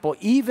have people.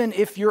 Even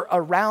if you're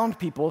around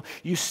people,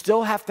 you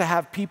still have to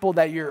have people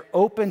that you're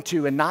open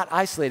to and not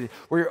isolated,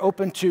 where you're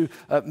open to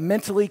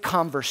mentally,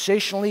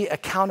 conversationally,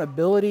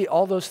 accountability,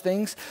 all those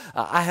things.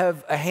 I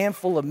have a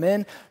handful of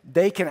men.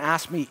 They can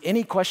ask me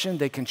any question.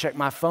 They can check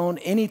my phone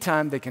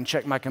anytime. They can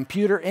check my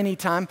computer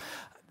anytime.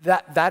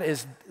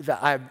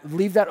 I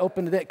leave that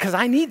open to them because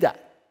I need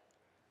that.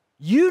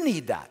 You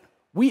need that.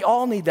 We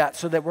all need that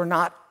so that we're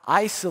not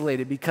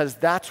isolated because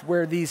that's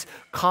where these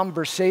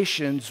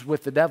conversations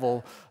with the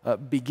devil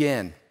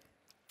begin.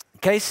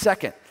 Okay,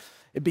 second,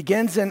 it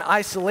begins in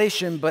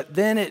isolation, but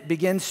then it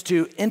begins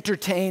to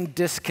entertain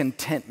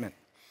discontentment.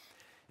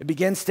 It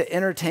begins to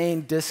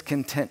entertain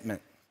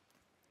discontentment.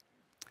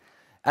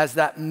 As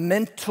that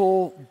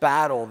mental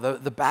battle,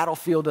 the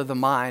battlefield of the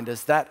mind,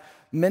 as that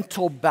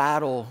mental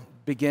battle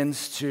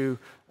begins to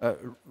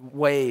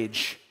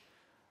wage,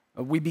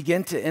 we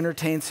begin to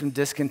entertain some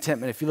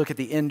discontentment. If you look at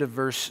the end of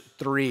verse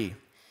 3,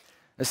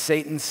 as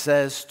Satan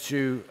says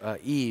to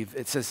Eve,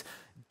 it says,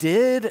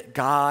 did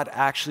God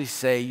actually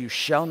say you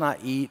shall not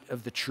eat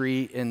of the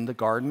tree in the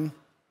garden?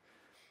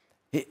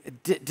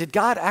 Did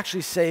God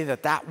actually say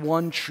that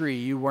one tree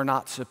you were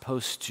not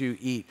supposed to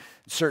eat?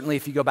 Certainly,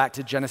 if you go back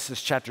to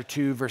Genesis chapter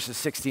 2, verses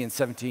 16 and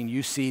 17,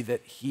 you see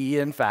that he,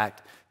 in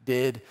fact,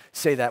 did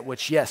say that,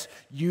 which, yes,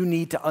 you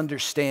need to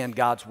understand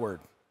God's word.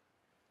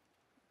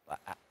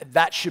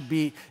 That should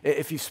be,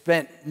 if you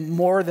spent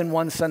more than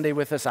one Sunday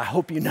with us, I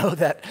hope you know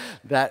that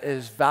that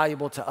is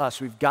valuable to us.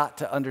 We've got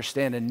to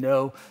understand and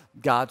know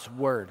God's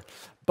word.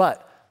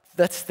 But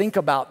let's think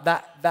about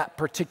that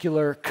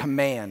particular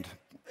command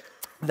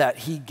that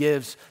he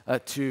gives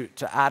to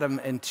Adam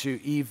and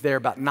to Eve there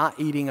about not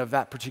eating of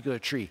that particular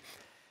tree.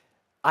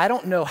 I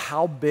don't know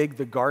how big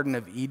the Garden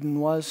of Eden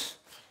was,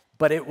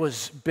 but it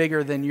was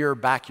bigger than your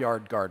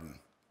backyard garden.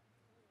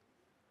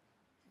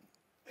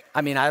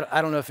 I mean,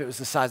 I don't know if it was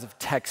the size of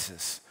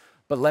Texas,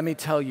 but let me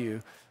tell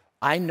you,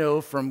 I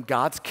know from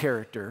God's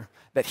character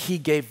that he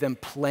gave them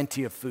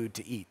plenty of food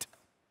to eat.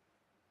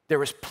 There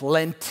was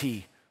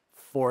plenty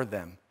for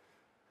them.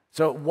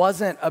 So it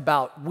wasn't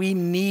about we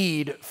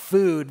need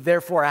food,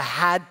 therefore I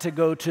had to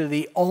go to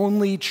the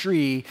only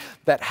tree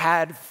that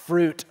had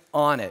fruit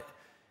on it.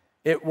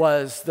 It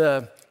was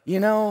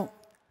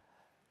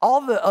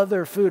all the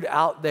other food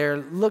out there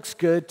looks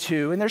good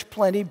too, and there's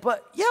plenty,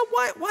 but yeah,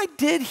 why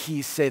did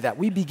he say that?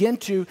 We begin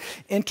to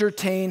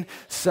entertain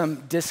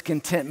some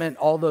discontentment,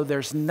 although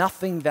there's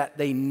nothing that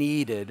they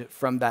needed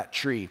from that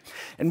tree.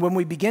 And when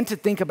we begin to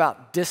think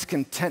about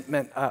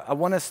discontentment, I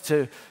want us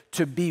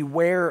to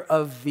beware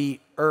of the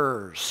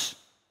ers.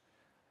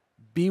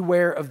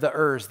 Beware of the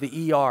ers,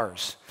 the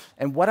ERs.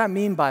 And what I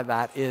mean by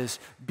that is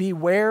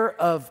beware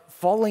of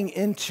falling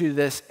into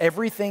this,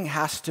 everything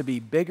has to be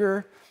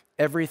bigger,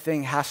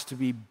 everything has to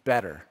be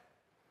better.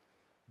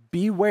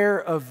 Beware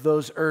of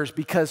those ers,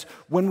 because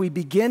when we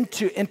begin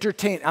to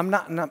entertain, I'm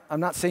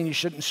not saying you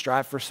shouldn't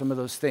strive for some of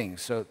those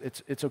things. So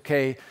it's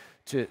okay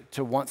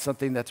to want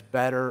something that's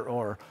better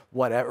or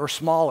whatever, or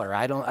smaller.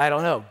 I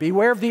don't know.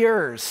 Beware of the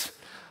ers,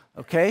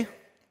 okay?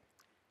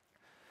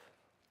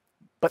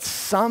 But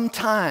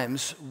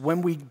sometimes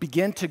when we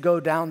begin to go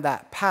down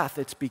that path,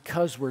 it's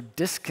because we're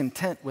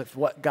discontent with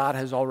what God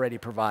has already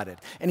provided.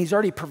 And he's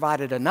already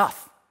provided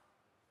enough.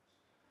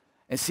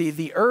 And see,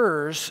 the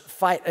ers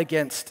fight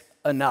against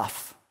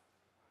enough.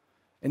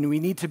 And we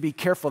need to be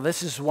careful.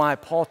 This is why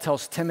Paul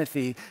tells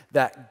Timothy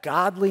that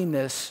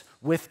godliness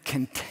with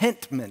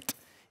contentment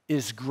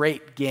is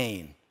great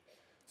gain.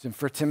 It's in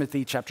 1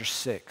 Timothy chapter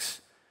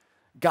 6.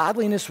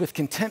 Godliness with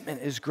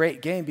contentment is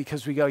great gain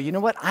because we go, you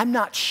know what? I'm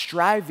not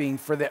striving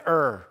for the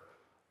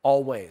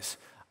always.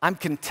 I'm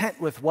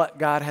content with what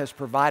God has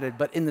provided.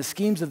 But in the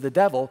schemes of the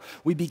devil,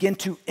 we begin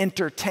to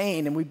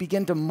entertain and we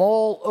begin to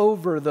mull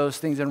over those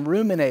things and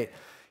ruminate.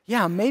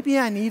 Yeah, maybe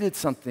I needed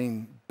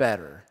something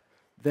better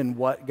than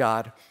what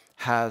God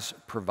has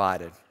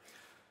provided.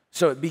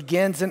 So it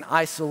begins in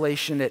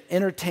isolation, it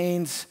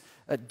entertains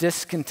a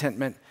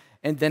discontentment,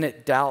 and then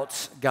it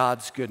doubts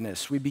God's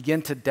goodness. We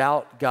begin to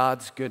doubt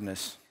God's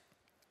goodness.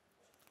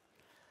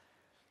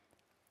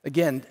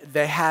 Again,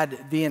 they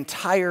had the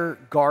entire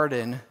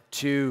garden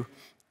to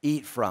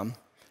eat from,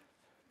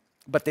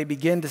 but they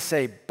begin to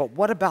say, but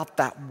what about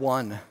that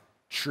one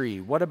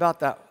tree? What about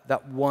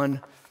that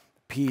one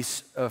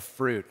piece of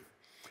fruit?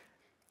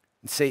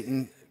 And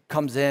Satan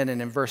comes in,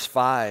 and in verse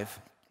 5,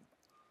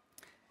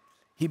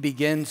 he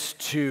begins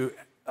to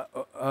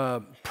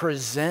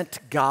present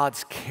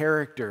God's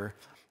character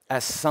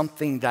as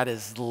something that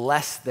is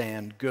less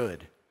than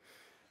good.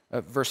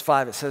 Verse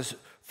 5, it says,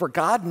 "For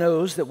God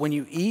knows that when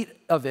you eat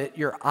of it,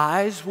 your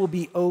eyes will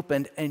be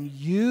opened, and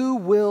you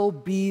will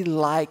be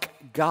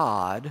like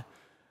God,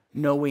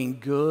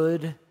 knowing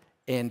good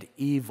and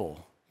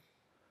evil."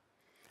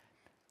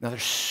 Now,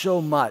 there's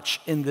so much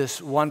in this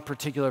one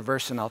particular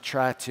verse, and I'll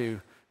try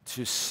to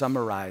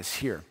summarize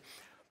here.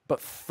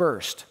 But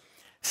first,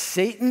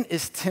 Satan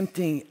is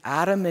tempting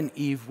Adam and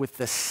Eve with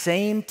the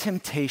same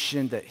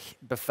temptation that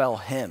befell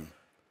him.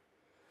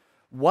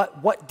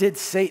 What did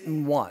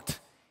Satan want?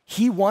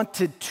 He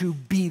wanted to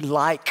be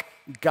like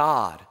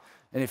God.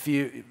 And if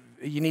you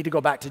need to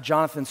go back to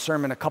Jonathan's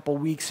sermon a couple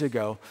weeks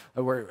ago,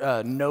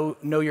 where know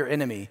your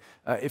enemy,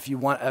 if you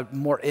want a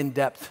more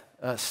in-depth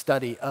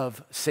study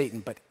of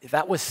Satan. But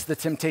that was the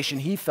temptation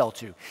he fell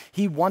to.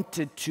 He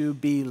wanted to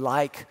be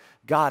like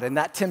God. And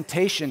that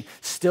temptation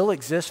still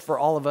exists for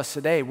all of us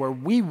today, where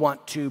we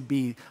want to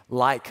be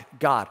like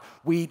God.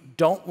 We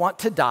don't want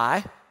to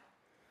die.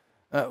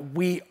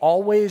 We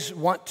always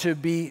want to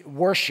be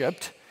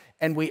worshiped,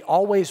 and we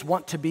always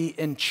want to be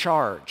in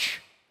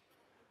charge.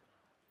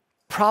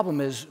 Problem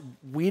is,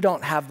 we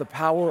don't have the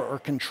power or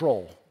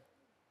control.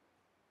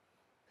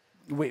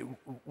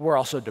 We're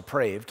also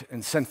depraved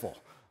and sinful,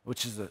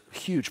 which is a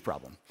huge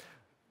problem.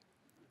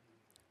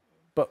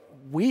 But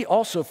we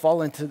also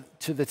fall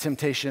into the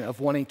temptation of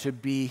wanting to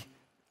be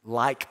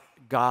like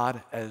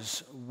God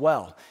as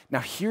well. Now,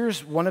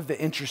 here's one of the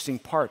interesting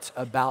parts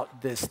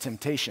about this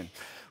temptation.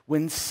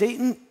 When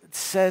Satan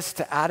says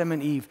to Adam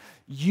and Eve,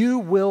 "You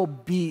will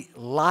be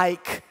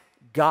like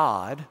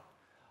God,"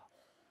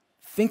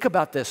 think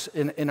about this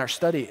in our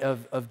study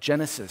of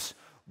Genesis.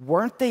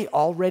 Weren't they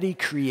already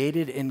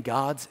created in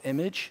God's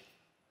image?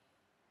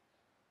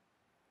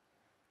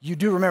 You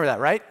do remember that,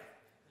 right?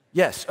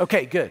 Yes,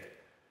 okay, good.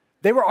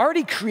 They were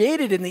already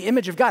created in the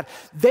image of God.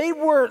 They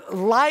were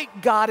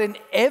like God in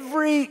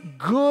every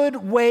good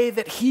way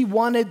that he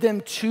wanted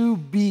them to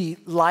be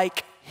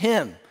like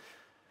him.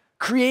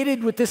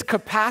 Created with this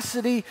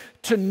capacity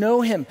to know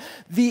him.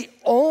 The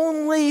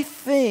only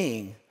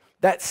thing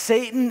that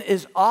Satan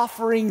is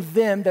offering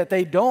them that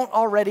they don't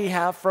already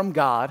have from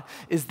God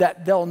is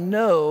that they'll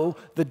know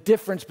the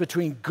difference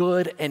between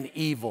good and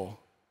evil.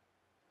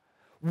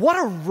 What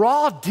a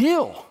raw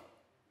deal.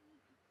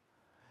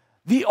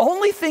 The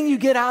only thing you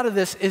get out of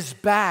this is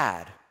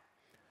bad.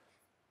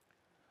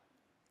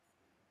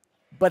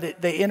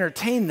 but they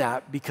entertain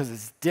that because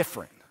it's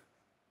different.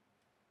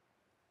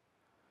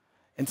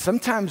 And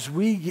sometimes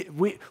we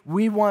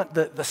want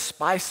the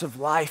spice of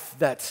life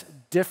that's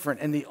different,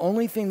 and the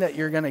only thing that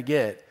you're going to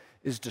get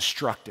is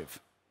destructive.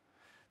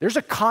 There's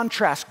a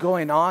contrast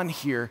going on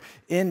here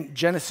in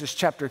Genesis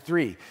chapter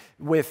 3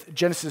 with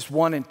Genesis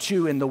 1 and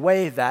 2 in the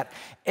way that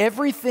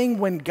everything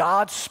when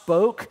God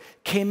spoke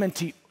came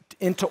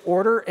into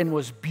order and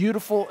was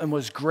beautiful and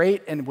was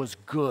great and was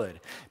good.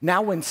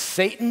 Now when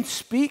Satan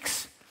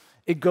speaks,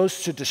 it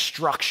goes to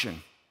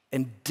destruction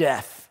and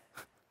death.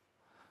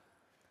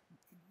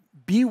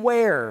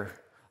 Beware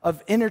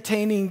of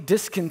entertaining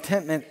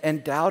discontentment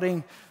and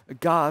doubting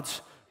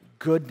God's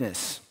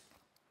goodness.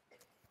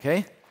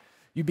 Okay?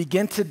 You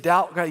begin to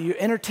doubt God. You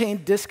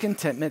entertain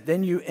discontentment,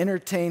 then you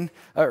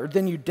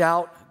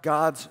doubt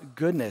God's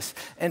goodness.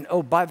 And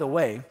oh, by the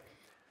way,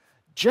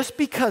 just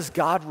because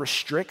God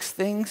restricts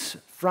things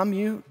from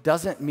you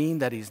doesn't mean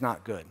that he's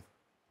not good.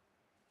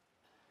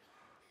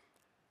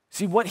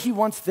 See, what he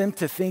wants them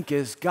to think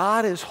is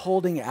God is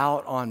holding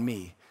out on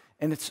me.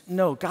 And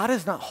no, God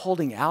is not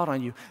holding out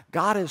on you.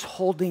 God is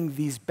holding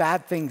these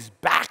bad things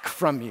back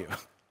from you.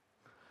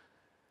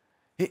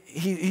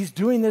 He's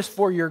doing this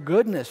for your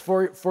goodness,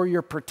 for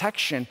your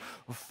protection,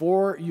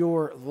 for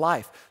your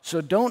life. So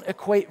don't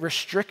equate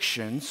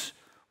restrictions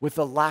with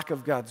a lack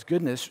of God's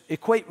goodness.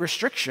 Equate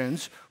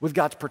restrictions with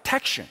God's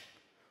protection,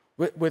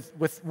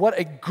 with what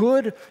a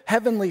good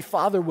heavenly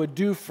Father would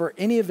do for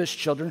any of his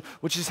children,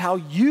 which is how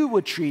you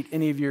would treat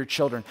any of your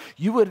children.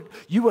 You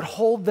would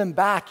hold them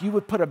back. You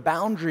would put a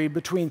boundary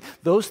between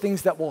those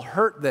things that will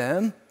hurt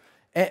them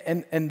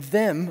and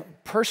them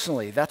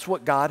personally. That's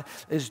what God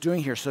is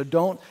doing here. So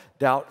don't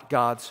doubt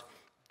God's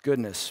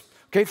goodness.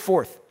 Okay,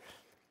 fourth,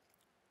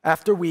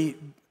 after we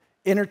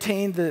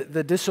entertain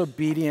the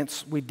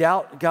disobedience, we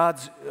doubt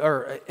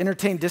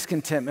entertain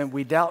discontentment,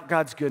 we doubt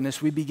God's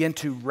goodness, we begin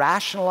to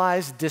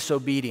rationalize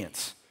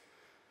disobedience.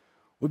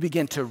 We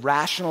begin to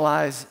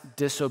rationalize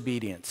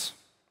disobedience.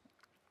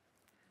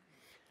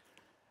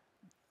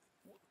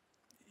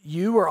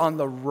 You are on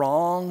the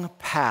wrong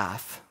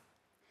path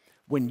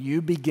when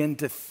you begin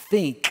to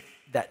think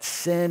that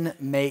sin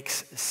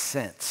makes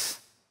sense.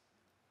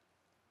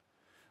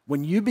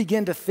 When you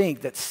begin to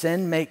think that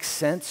sin makes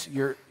sense,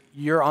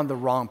 you're on the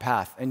wrong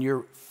path and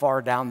you're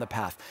far down the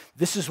path.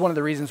 This is one of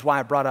the reasons why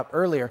I brought up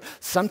earlier.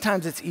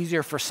 Sometimes it's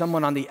easier for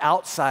someone on the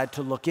outside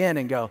to look in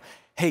and go,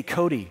 hey,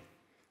 Cody,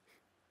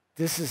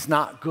 this is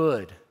not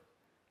good.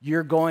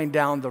 You're going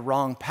down the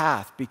wrong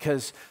path,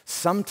 because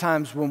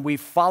sometimes when we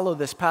follow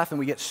this path and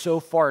we get so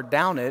far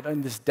down it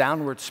in this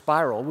downward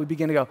spiral, we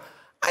begin to go,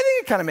 I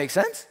think it kind of makes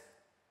sense,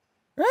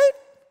 right?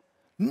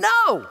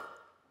 No,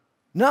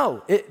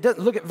 it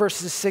doesn't. Look at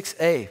verses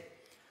 6a.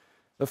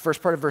 The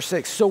first part of verse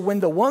 6. So when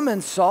the woman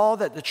saw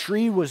that the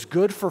tree was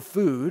good for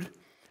food,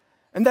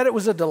 and that it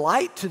was a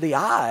delight to the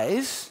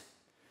eyes,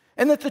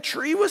 and that the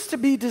tree was to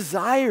be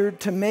desired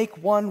to make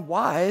one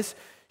wise,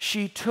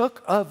 she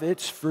took of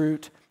its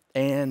fruit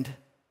and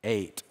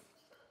ate.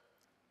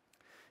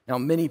 Now,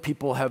 many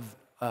people have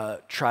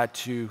tried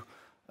to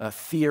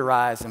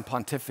theorize and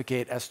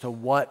pontificate as to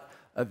what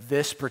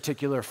this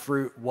particular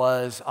fruit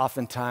was.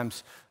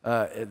 Oftentimes,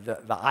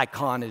 the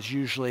icon is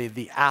usually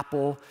the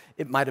apple.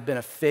 It might have been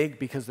a fig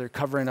because they're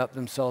covering up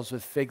themselves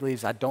with fig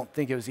leaves. I don't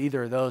think it was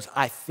either of those.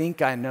 I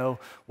think I know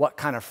what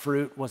kind of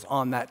fruit was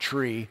on that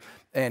tree,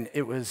 and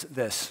it was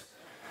this.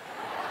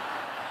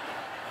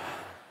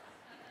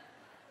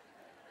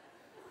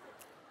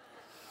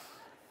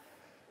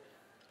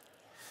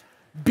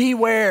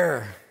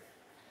 Beware.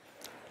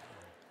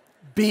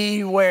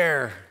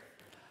 Beware.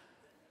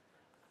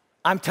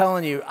 I'm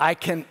telling you, I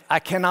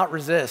cannot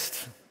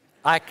resist.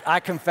 I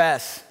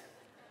confess.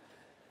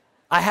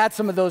 I had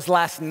some of those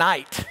last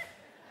night.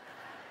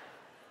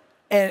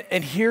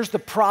 And here's the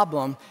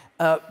problem.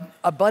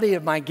 A buddy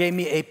of mine gave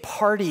me a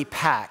party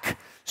pack.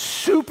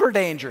 Super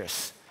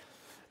dangerous.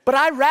 But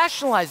I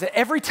rationalize it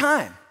every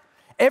time.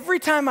 Every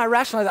time I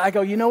rationalize it, I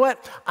go, you know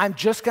what? I'm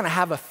just going to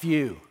have a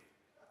few.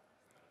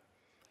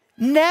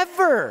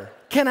 Never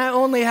can I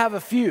only have a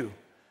few.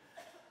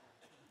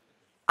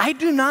 I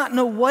do not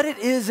know what it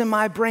is in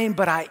my brain,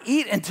 but I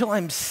eat until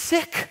I'm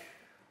sick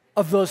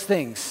of those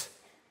things.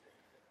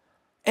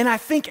 And I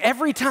think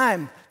every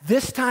time,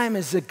 this time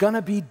is it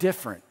gonna be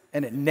different,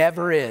 and it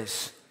never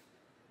is.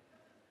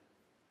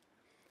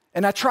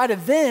 And I try to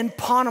then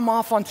pawn them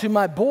off onto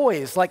my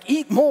boys, like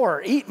eat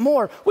more,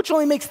 which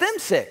only makes them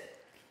sick.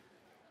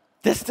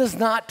 This does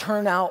not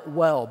turn out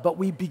well, but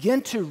we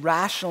begin to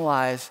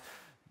rationalize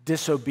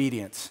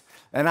disobedience.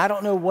 And I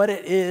don't know what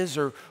it is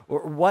or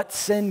what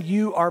sin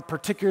you are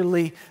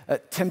particularly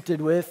tempted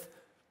with,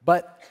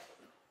 but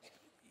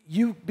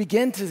you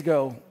begin to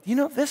go, you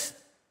know, does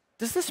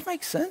this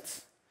make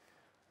sense?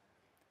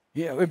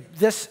 You know,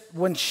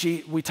 when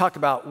we talk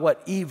about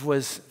what Eve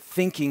was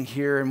thinking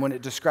here, and when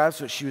it describes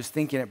what she was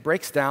thinking, it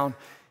breaks down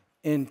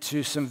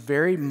into some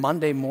very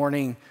Monday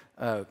morning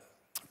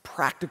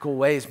practical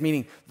ways,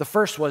 meaning the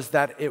first was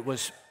that it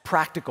was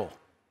practical.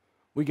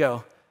 We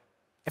go,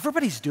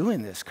 everybody's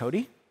doing this,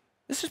 Cody.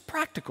 This is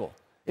practical.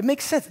 It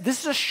makes sense.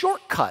 This is a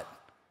shortcut.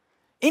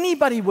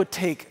 Anybody would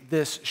take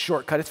this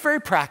shortcut. It's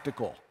very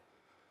practical.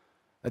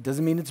 That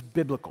doesn't mean it's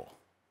biblical.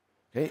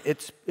 Okay?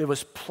 It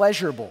was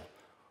pleasurable.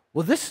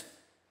 Well, this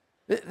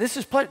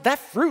is that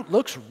fruit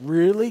looks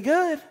really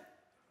good.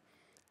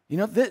 You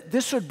know,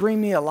 this would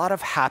bring me a lot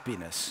of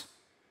happiness.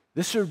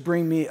 This would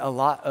bring me a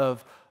lot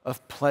of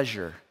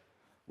pleasure.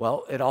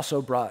 Well, it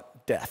also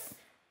brought death.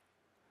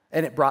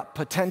 And it brought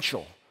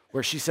potential,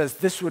 where she says,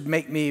 this would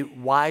make me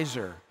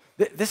wiser.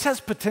 This has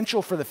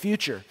potential for the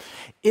future.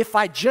 If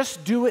I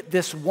just do it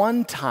this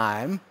one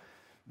time,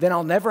 then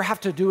I'll never have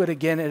to do it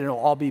again and it'll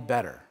all be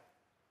better.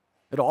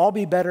 It'll all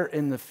be better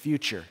in the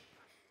future.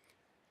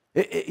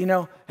 You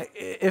know,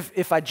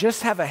 if I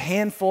just have a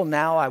handful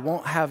now, I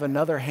won't have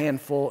another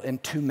handful in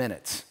 2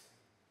 minutes.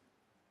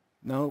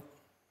 No,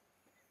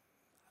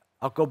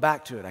 I'll go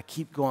back to it. I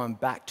keep going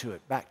back to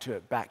it, back to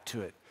it, back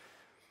to it.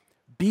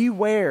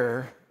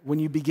 Beware when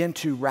you begin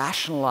to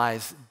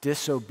rationalize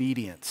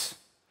disobedience.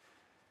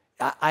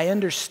 I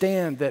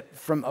understand that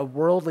from a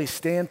worldly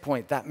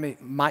standpoint, that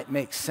might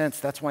make sense.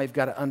 That's why you've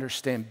got to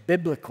understand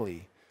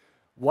biblically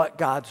what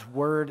God's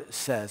word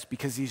says,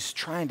 because he's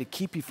trying to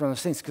keep you from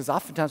those things. Because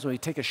oftentimes when we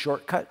take a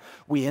shortcut,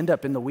 we end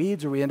up in the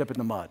weeds or we end up in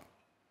the mud.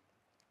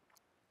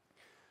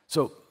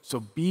 So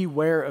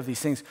beware of these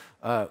things.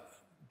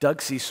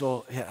 Doug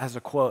Cecil has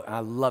a quote, and I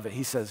love it.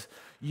 He says,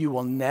 "You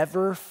will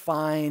never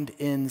find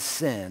in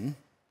sin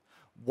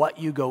what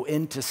you go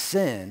into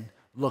sin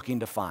looking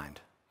to find."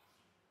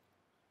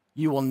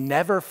 You will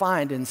never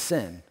find in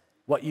sin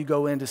what you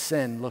go into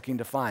sin looking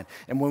to find.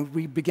 And when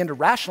we begin to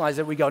rationalize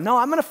it, we go, no,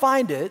 I'm going to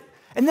find it,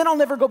 and then I'll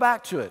never go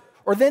back to it.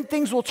 Or then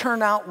things will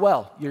turn out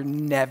well. You're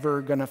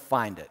never going to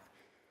find it.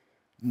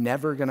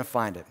 Never going to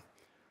find it.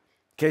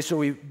 Okay, so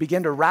we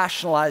begin to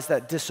rationalize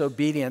that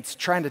disobedience,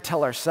 trying to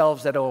tell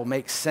ourselves that it will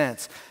make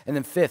sense. And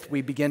then fifth,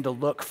 we begin to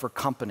look for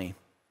company.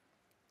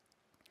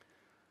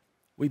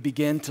 We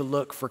begin to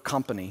look for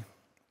company.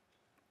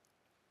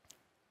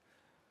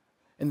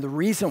 And the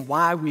reason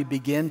why we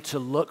begin to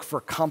look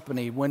for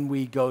company when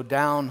we go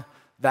down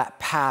that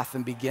path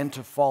and begin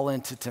to fall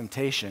into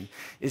temptation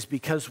is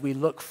because we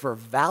look for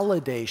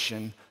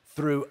validation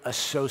through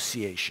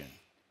association.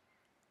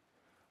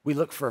 We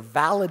look for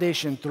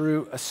validation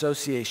through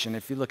association.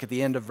 If you look at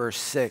the end of verse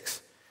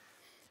 6,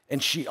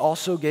 and she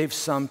also gave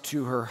some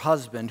to her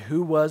husband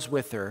who was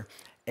with her,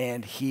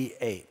 and he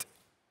ate.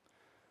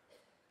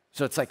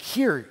 So it's like,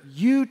 here,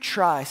 you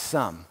try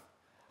some.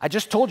 I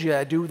just told you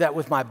I do that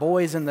with my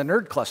boys in the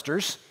nerd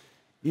clusters,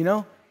 you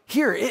know?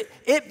 Here,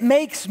 it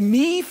makes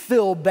me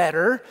feel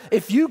better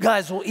if you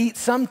guys will eat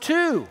some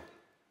too.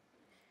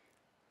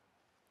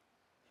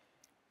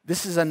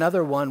 This is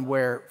another one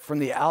where from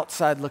the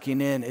outside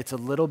looking in,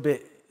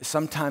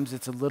 sometimes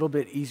it's a little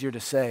bit easier to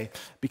say,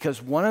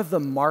 because one of the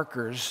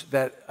markers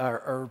that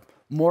are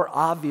more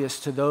obvious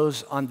to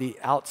those on the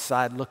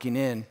outside looking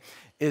in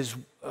is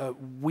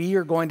we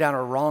are going down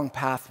a wrong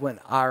path when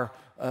our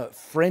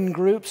friend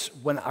groups,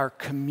 when our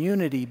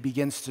community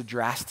begins to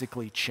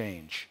drastically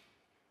change.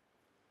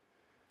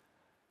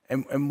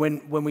 And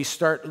when we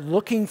start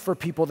looking for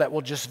people that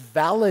will just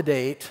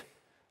validate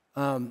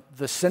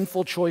the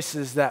sinful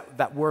choices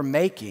that we're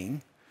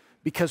making,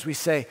 because we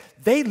say,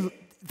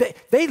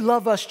 they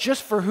love us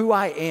just for who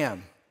I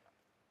am.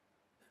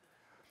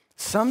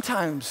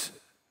 Sometimes,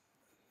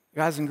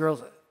 guys and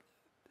girls,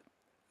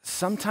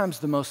 sometimes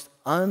the most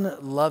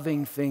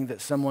unloving thing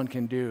that someone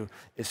can do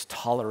is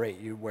tolerate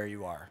you where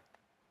you are.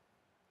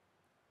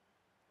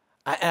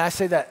 And I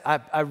say that,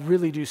 I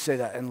really do say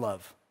that in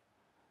love.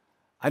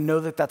 I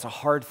know that that's a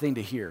hard thing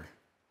to hear.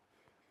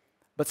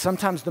 But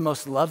sometimes the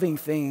most loving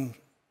thing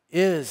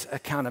is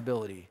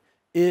accountability,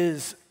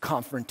 is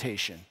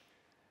confrontation,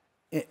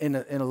 in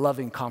a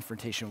loving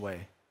confrontation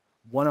way,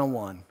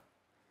 one-on-one,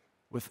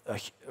 with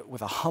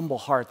a humble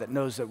heart that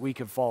knows that we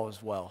can fall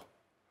as well.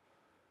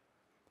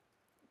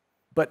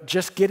 But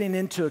just getting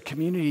into a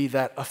community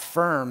that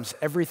affirms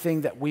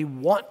everything that we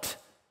want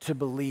to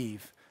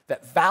believe,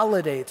 that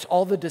validates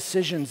all the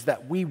decisions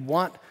that we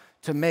want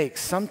to make,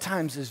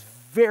 sometimes is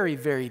very,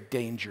 very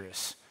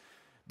dangerous.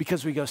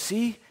 Because we go,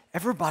 see,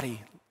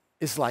 everybody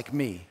is like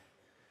me.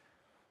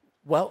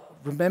 Well,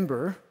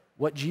 remember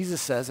what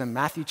Jesus says in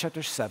Matthew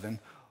chapter 7,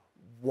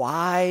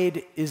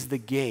 wide is the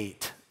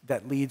gate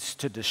that leads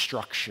to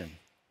destruction,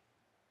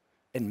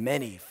 and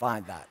many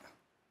find that.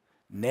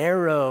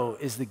 Narrow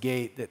is the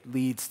gate that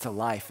leads to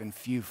life, and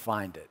few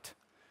find it.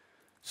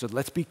 So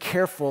let's be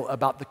careful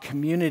about the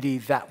community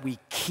that we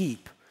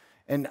keep,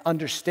 and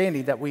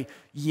understanding that we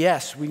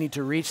need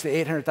to reach the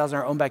 800,000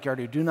 in our own backyard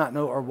who do not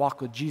know or walk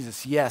with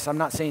Jesus. Yes, I'm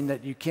not saying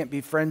that you can't be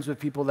friends with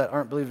people that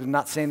aren't believers. I'm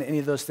not saying any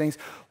of those things.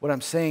 What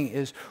I'm saying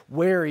is,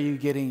 where are you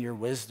getting your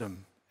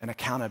wisdom and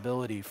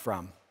accountability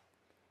from?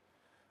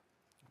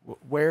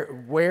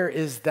 Where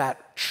is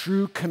that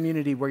true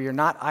community where you're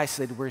not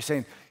isolated, where you're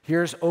saying,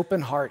 here's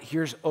open heart,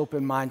 here's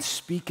open mind,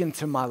 speak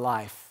into my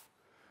life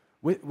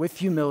with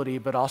humility,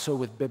 but also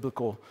with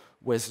biblical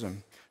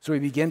wisdom. So we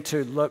begin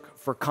to look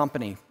for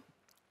company.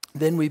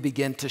 Then we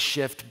begin to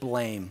shift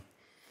blame.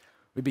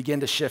 We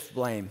begin to shift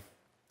blame.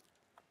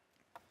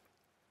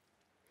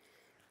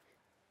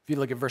 you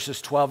look at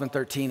verses 12 and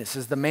 13, it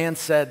says, the man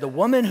said, the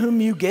woman whom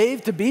you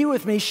gave to be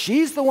with me,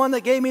 she's the one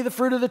that gave me the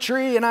fruit of the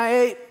tree, and I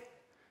ate.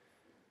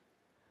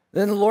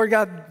 Then the Lord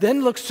God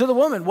then looks to the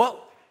woman,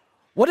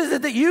 what is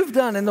it that you've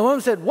done? And the woman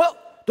said, well,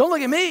 don't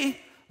look at me.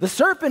 The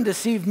serpent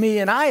deceived me,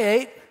 and I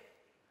ate.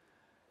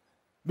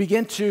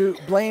 Begin to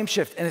blame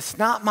shift. And it's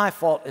not my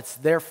fault, it's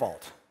their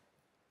fault.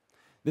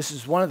 This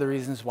is one of the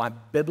reasons why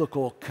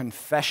biblical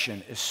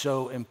confession is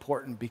so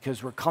important,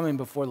 because we're coming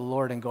before the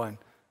Lord and going,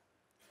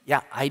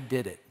 yeah, I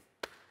did it.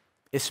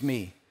 It's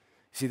me.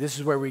 See, this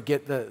is where we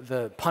get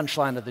the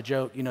punchline of the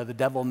joke, the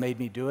devil made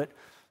me do it.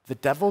 The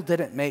devil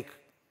didn't make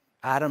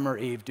Adam or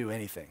Eve do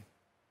anything.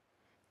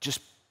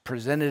 Just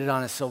presented it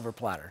on a silver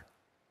platter.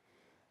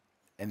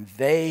 And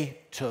they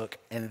took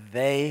and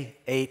they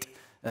ate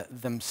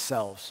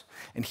themselves.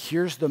 And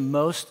here's the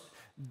most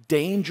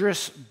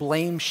dangerous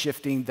blame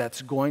shifting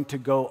that's going to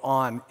go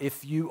on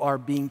if you are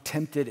being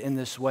tempted in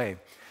this way.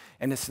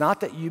 And it's not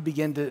that you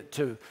begin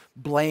to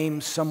blame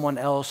someone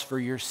else for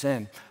your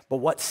sin, but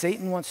what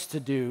Satan wants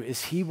to do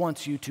is he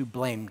wants you to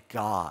blame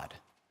God.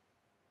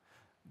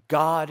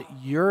 God,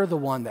 you're the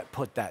one that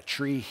put that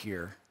tree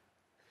here.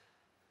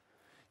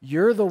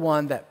 You're the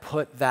one that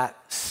put that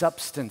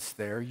substance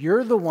there.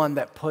 You're the one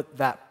that put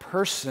that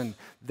person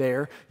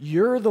there.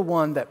 You're the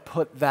one that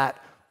put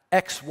that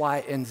X,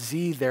 Y, and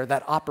Z there,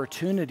 that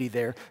opportunity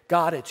there.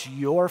 God, it's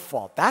your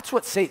fault. That's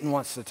what Satan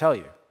wants to tell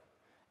you.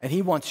 And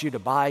he wants you to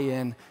buy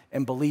in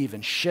and believe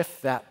and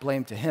shift that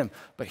blame to him.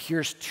 But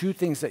here's two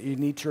things that you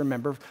need to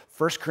remember.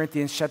 1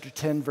 Corinthians chapter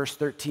 10, verse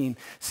 13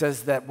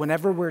 says that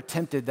whenever we're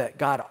tempted, that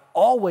God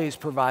always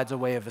provides a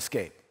way of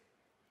escape.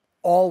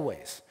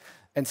 Always.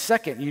 And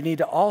second, you need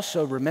to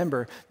also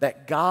remember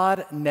that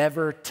God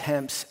never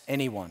tempts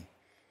anyone.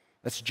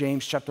 That's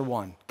James chapter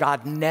 1.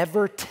 God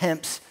never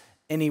tempts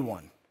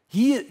anyone.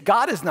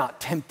 God is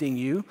not tempting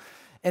you.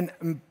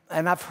 And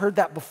I've heard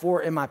that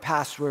before in my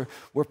past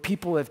where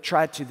people have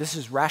tried to, this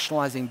is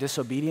rationalizing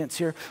disobedience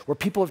here, where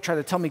people have tried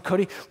to tell me,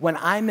 Cody, when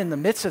I'm in the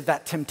midst of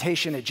that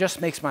temptation, it just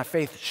makes my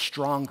faith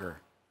stronger.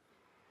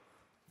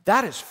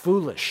 That is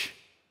foolish.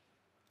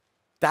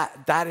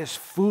 That is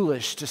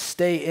foolish to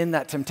stay in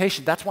that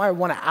temptation. That's why I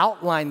want to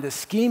outline this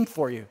scheme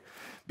for you,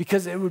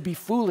 because it would be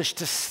foolish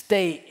to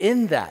stay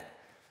in that.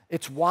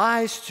 It's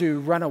wise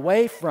to run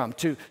away from,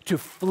 to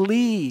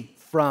flee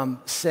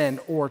from sin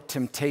or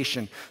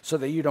temptation so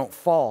that you don't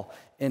fall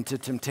into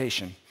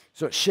temptation.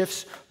 So it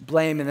shifts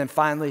blame, and then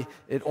finally,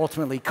 it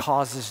ultimately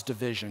causes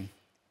division.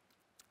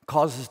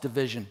 Causes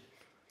division.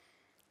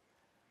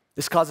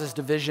 This causes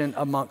division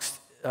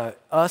amongst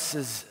us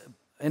as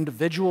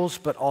individuals,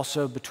 but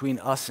also between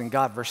us and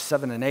God. Verse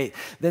 7 and 8.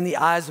 Then the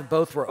eyes of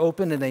both were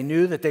opened, and they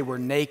knew that they were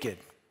naked.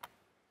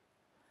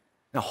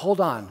 Now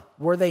hold on.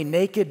 Were they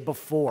naked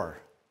before?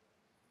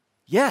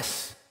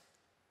 Yes.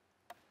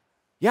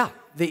 Yeah,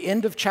 the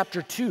end of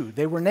chapter 2,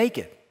 they were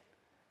naked,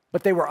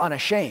 but they were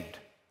unashamed.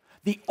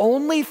 The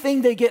only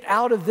thing they get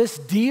out of this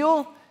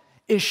deal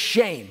is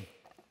shame.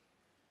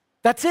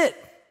 That's it.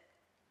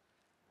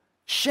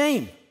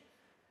 Shame.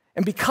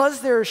 And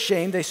because they're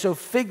ashamed, they sewed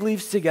fig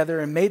leaves together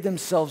and made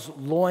themselves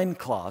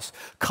loincloths,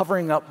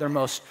 covering up their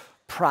most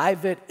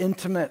private,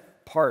 intimate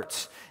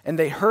parts. And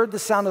they heard the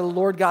sound of the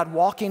Lord God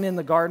walking in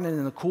the garden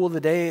in the cool of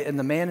the day, and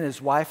the man and his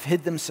wife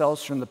hid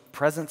themselves from the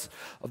presence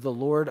of the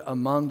Lord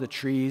among the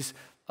trees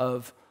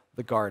of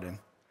the garden.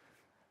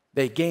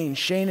 They gain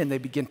shame and they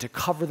begin to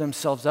cover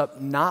themselves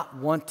up, not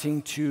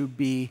wanting to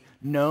be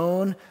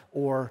known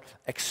or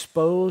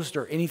exposed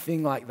or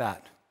anything like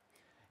that.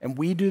 And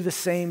we do the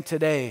same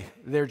today.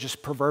 They're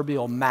just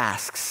proverbial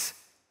masks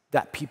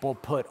that people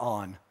put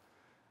on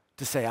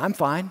to say, I'm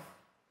fine.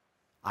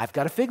 I've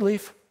got a fig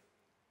leaf.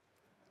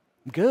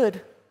 I'm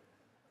good.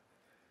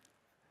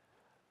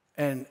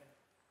 And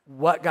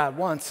what God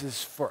wants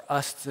is for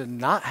us to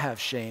not have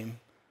shame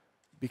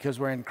because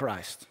we're in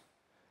Christ.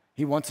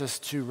 He wants us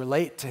to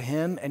relate to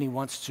him, and he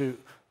wants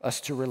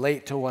us to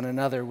relate to one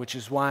another, which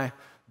is why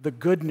the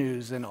good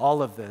news in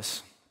all of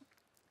this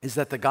is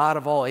that the God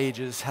of all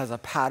ages has a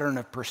pattern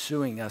of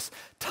pursuing us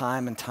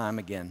time and time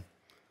again.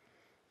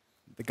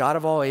 The God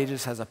of all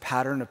ages has a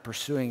pattern of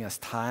pursuing us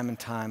time and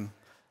time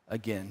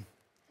again.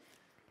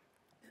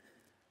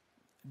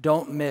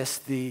 Don't miss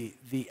the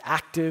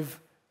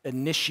active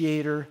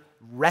initiator,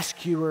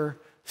 rescuer,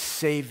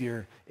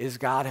 savior is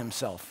God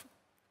himself,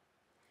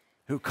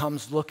 who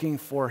comes looking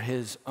for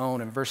his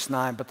own. In verse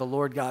 9, but the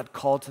Lord God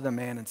called to the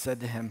man and said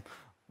to him,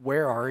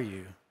 where are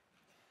you?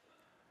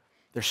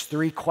 There's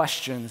three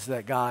questions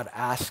that God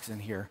asks in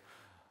here.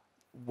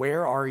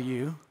 Where are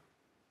you?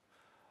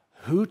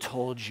 Who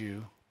told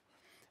you?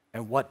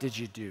 And what did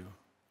you do?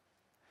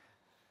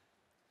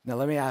 Now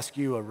let me ask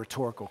you a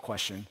rhetorical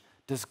question.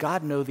 Does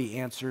God know the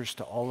answers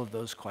to all of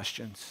those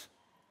questions?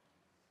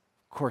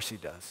 Of course he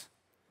does.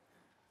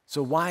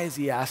 So why is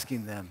he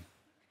asking them?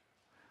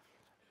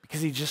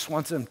 Because he just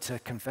wants them to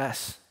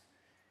confess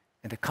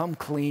and to come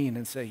clean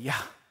and say,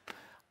 yeah,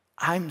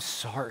 I'm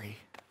sorry.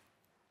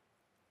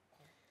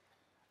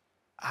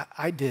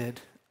 I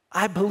did.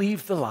 I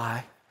believed the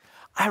lie.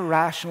 I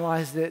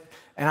rationalized it,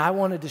 And I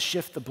wanted to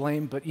shift the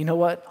blame, but you know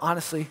what?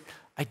 Honestly,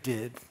 I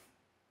did.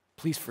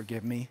 Please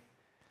forgive me.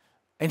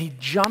 And he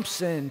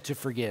jumps in to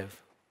forgive,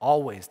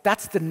 always.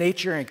 That's the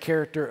nature and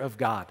character of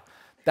God.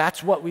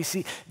 That's what we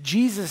see.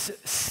 Jesus'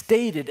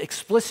 stated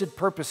explicit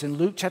purpose in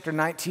Luke chapter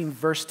 19,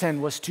 verse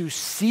 10 was to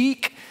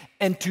seek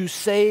and to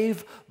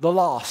save the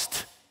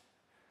lost.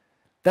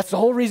 That's the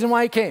whole reason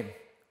why he came.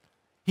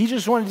 He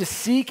just wanted to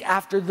seek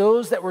after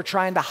those that were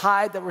trying to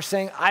hide, that were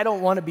saying, I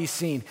don't want to be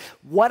seen.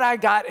 What I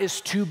got is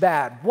too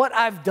bad. What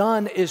I've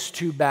done is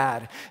too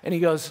bad. And he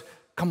goes,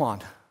 come on,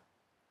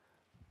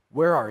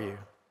 where are you?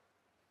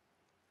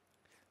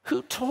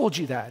 Who told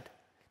you that?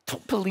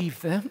 Don't believe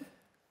them.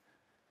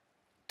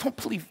 Don't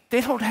believe,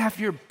 they don't have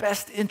your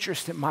best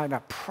interest in mind, I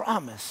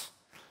promise.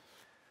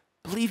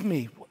 Believe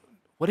me,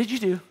 what did you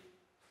do?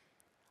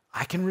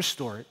 I can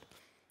restore it.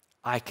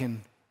 I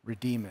can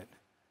redeem it.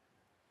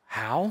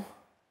 How?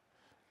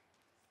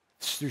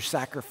 It's through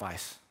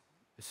sacrifice.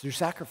 It's through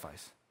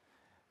sacrifice.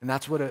 And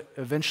that's what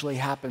eventually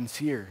happens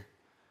here.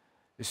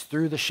 Is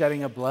through the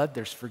shedding of blood,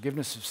 there's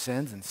forgiveness of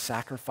sins and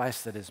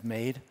sacrifice that is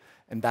made.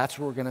 And that's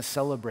what we're going to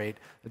celebrate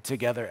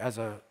together as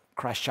a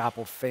Christ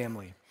Chapel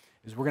family.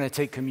 Is we're going to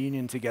take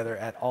communion together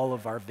at all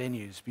of our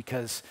venues,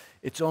 because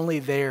it's only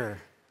there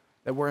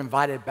that we're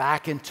invited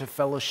back into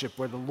fellowship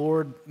where the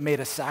Lord made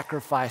a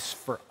sacrifice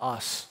for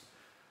us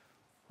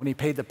when he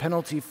paid the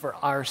penalty for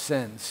our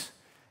sins.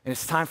 And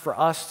it's time for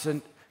us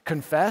to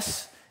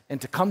confess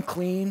and to come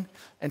clean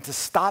and to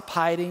stop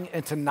hiding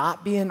and to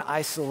not be in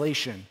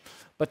isolation,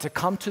 but to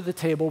come to the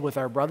table with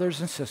our brothers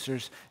and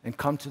sisters and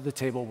come to the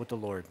table with the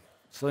Lord.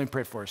 So let me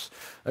pray for us.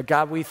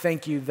 God, we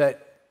thank you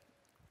that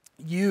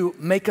you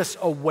make us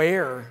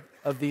aware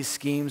of these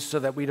schemes so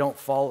that we don't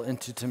fall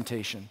into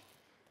temptation.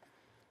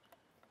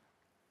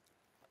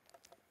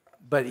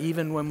 But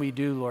even when we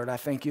do, Lord, I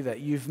thank you that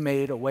you've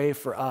made a way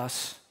for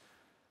us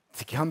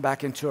to come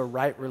back into a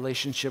right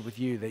relationship with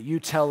you, that you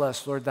tell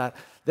us, Lord, that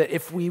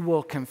if we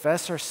will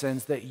confess our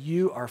sins, that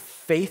you are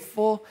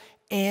faithful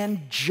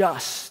and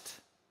just.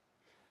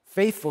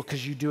 Faithful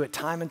because you do it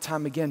time and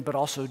time again, but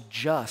also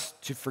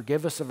just to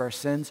forgive us of our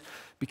sins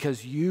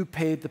because you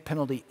paid the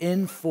penalty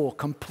in full,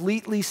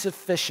 completely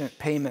sufficient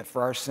payment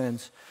for our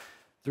sins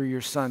through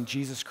your Son,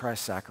 Jesus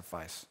Christ's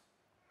sacrifice.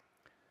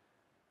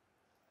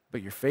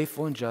 But you're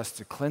faithful and just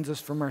to cleanse us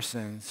from our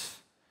sins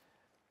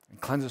and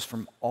cleanse us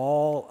from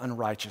all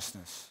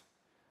unrighteousness.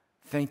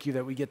 Thank you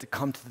that we get to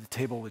come to the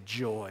table with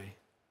joy.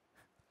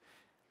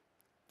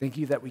 Thank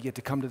you that we get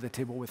to come to the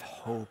table with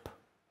hope.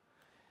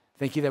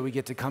 Thank you that we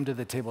get to come to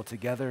the table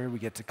together. We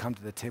get to come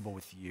to the table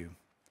with you.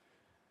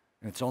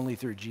 And it's only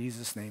through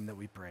Jesus' name that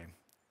we pray.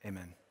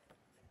 Amen.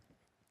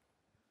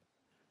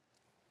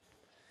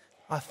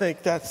 I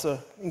think that's an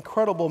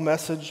incredible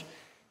message.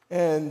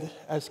 And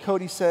as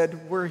Cody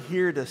said, we're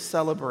here to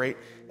celebrate.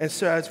 And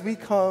so as we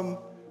come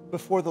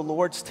before the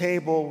Lord's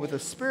table with a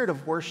spirit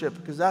of worship,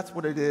 because that's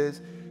what it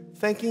is,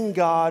 thanking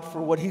God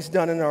for what he's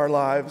done in our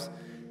lives,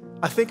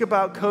 I think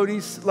about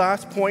Cody's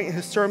last point in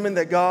his sermon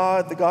that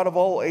God, the God of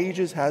all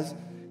ages, has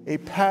a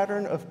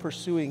pattern of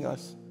pursuing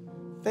us.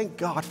 Thank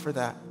God for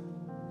that.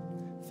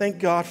 Thank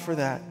God for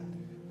that.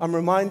 I'm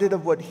reminded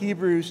of what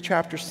Hebrews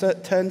chapter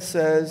 10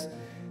 says,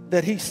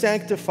 that he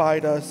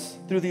sanctified us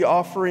through the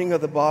offering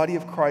of the body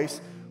of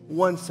Christ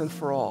once and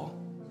for all.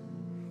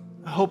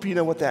 I hope you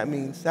know what that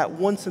means, that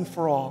once and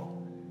for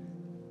all.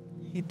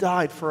 He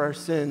died for our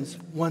sins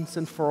once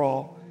and for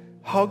all.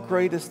 How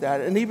great is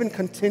that? And even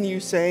continue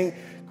saying,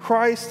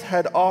 Christ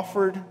had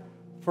offered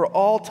for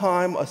all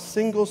time a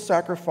single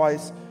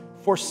sacrifice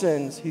for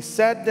sins. He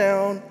sat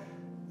down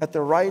at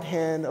the right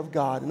hand of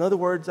God. In other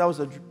words, that was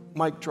a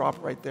mic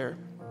drop right there.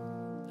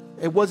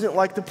 It wasn't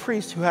like the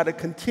priest who had to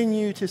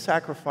continue to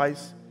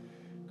sacrifice.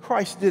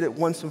 Christ did it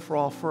once and for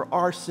all for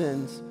our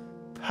sins,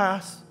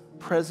 past,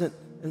 present,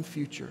 and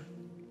future.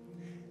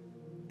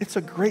 It's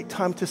a great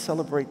time to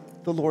celebrate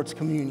the Lord's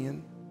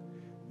communion.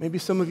 Maybe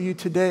some of you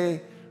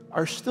today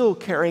are still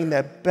carrying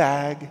that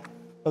bag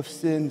of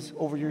sins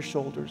over your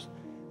shoulders,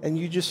 and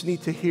you just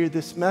need to hear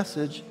this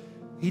message.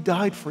 He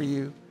died for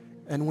you,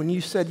 and when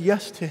you said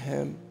yes to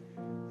him,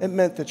 it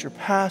meant that your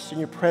past and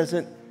your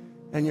present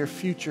and your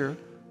future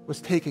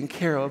was taken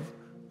care of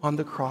on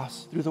the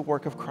cross through the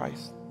work of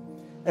Christ.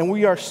 And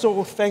we are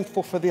so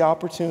thankful for the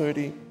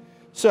opportunity.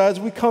 So as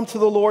we come to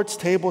the Lord's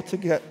table to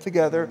get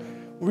together,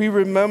 we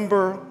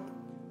remember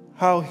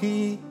how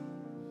he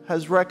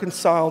has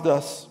reconciled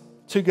us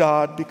to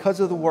God because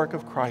of the work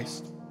of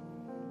Christ.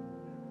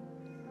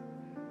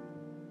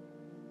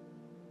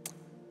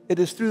 It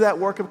is through that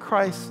work of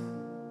Christ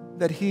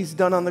that he's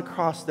done on the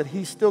cross that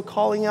he's still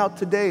calling out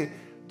today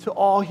to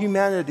all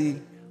humanity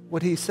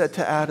what he said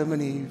to Adam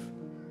and Eve.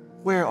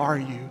 Where are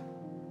you?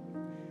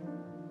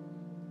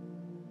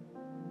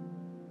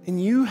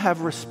 And you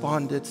have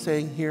responded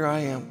saying, here I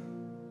am.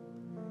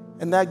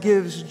 And that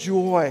gives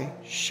joy,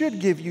 should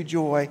give you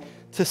joy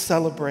to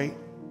celebrate.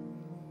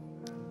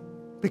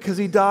 Because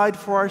he died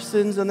for our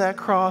sins on that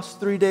cross.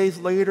 3 days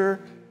later,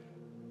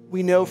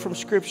 we know from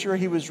Scripture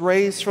he was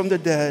raised from the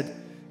dead,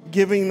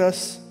 giving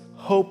us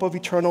hope of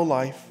eternal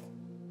life.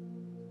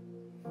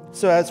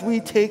 So as we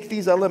take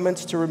these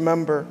elements to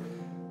remember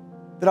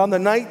that on the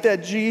night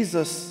that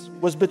Jesus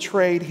was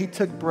betrayed, he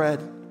took bread.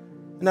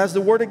 And as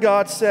the Word of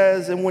God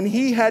says, and when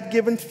he had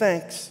given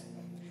thanks,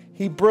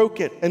 he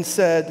broke it and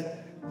said,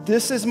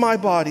 "This is my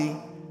body,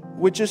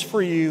 which is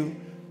for you.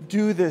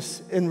 Do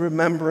this in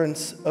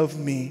remembrance of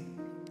me."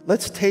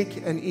 Let's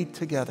take and eat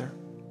together.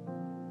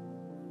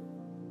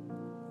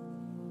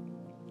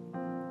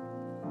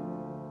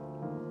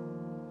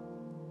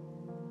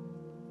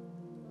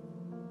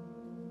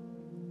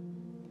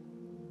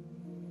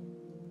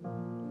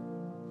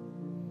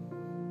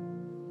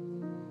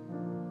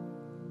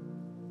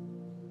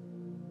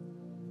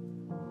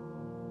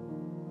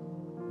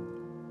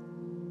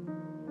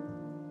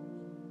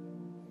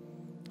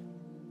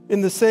 In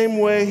the same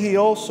way, he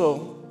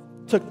also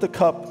took the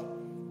cup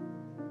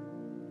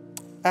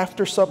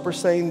after supper,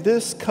 saying,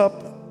 "This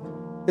cup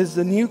is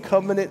the new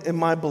covenant in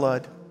my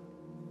blood.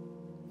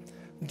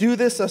 Do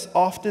this as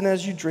often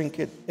as you drink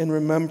it in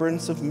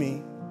remembrance of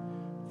me.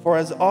 For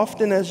as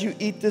often as you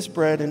eat this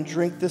bread and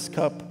drink this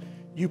cup,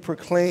 you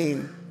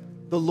proclaim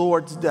the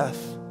Lord's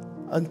death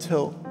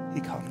until he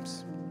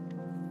comes."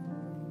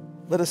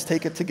 Let us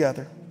take it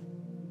together.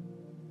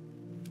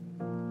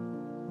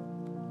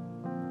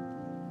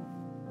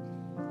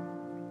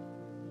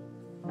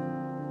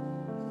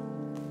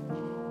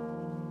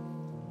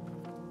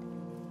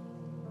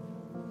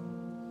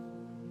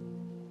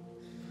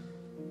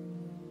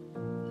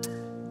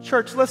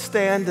 Church, let's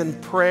stand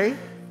and pray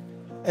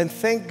and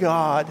thank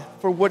God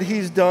for what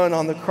he's done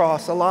on the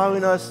cross,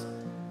 allowing us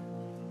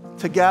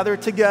to gather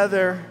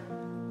together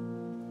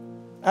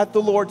at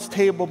the Lord's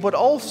table, but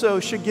also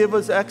should give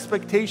us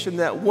expectation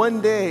that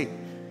one day,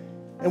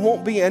 it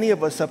won't be any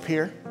of us up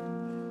here.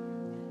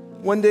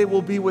 One day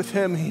we'll be with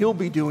him. He'll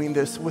be doing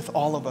this with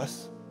all of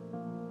us.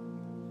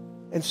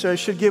 And so it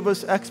should give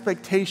us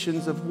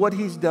expectations of what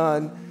he's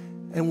done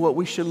and what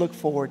we should look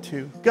forward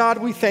to. God,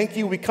 we thank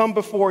you. We come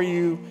before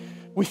you.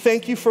 We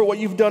thank you for what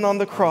you've done on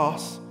the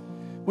cross.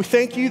 We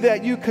thank you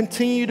that you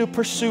continue to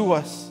pursue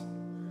us.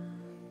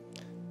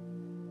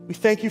 We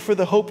thank you for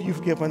the hope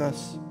you've given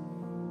us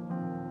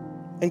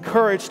and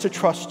courage to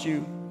trust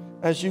you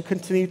as you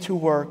continue to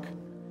work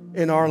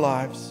in our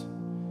lives.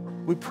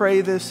 We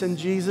pray this in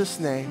Jesus'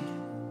 name.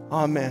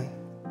 Amen.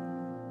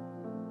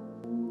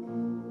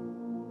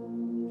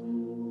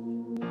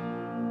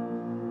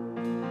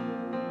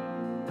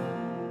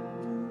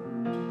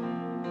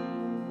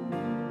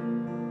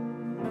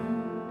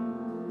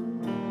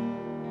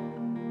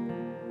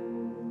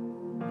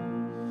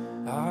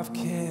 I've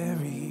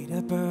carried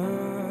a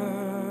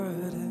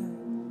burden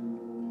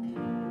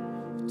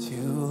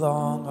too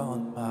long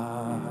on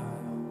my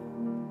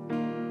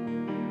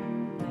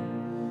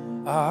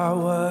own. I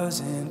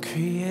wasn't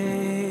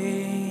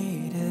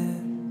created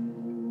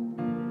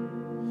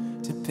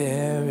to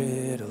bear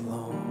it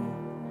alone.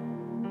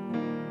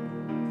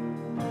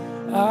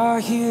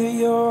 I hear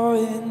your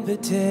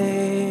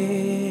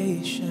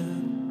invitation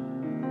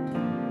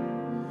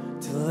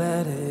to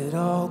let it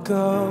all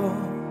go.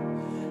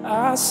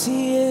 I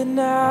see it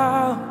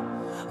now,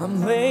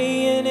 I'm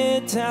laying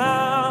it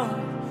down,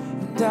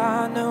 and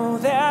I know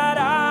that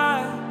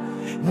I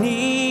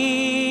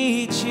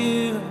need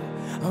you.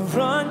 I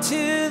run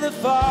to the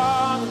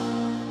Father,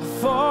 I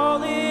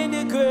fall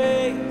into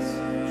grace.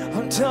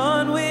 I'm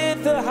done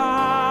with the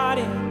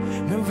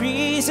hiding, no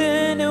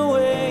reason to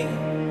wait.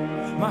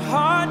 My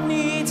heart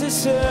needs a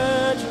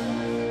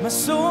surgeon, my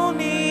soul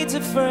needs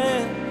a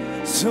friend.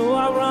 So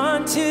I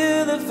run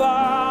to the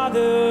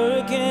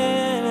Father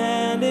again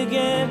and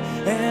again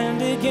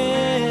and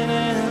again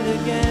and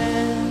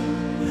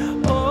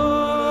again. Oh,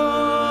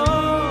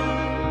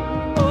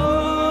 oh,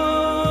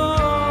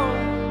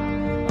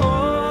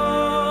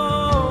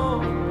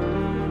 oh.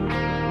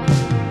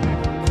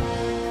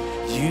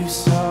 You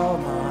saw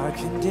my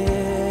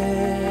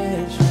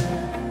condition,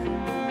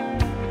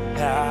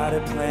 had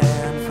a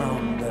plan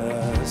from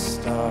the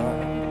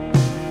start.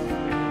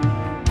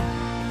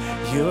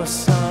 Your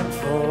son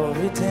for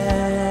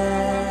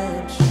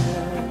redemption,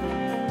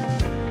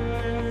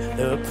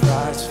 the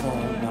price for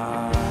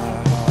my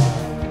heart.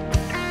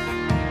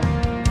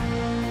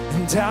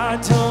 And I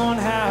don't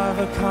have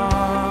a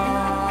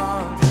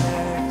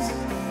complex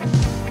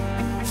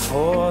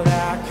for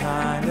that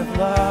kind of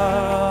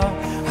love.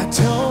 I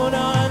don't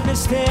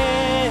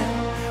understand,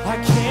 I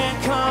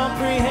can't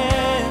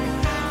comprehend.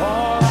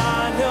 All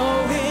I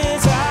know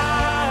is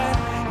I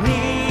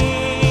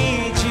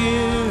need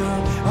you.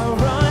 I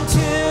run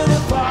to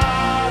the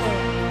Father,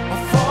 I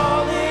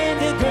fall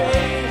into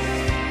grace.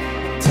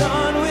 I'm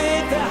done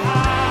with the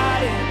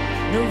hiding,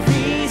 no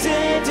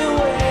reason to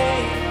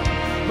wait.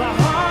 My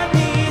heart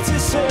needs a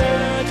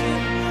surgeon,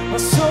 my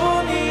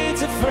soul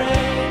needs a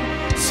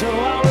friend. So I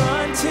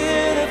run to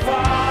the Father.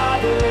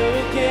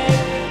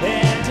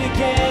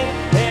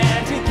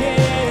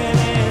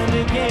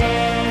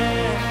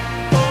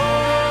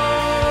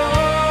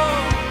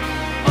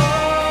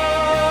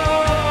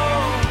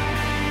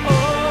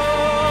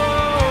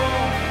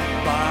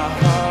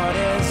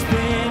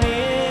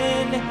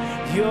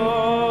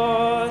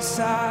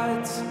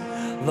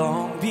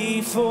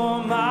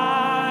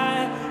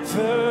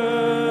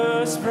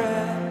 first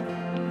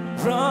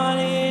breath,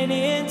 running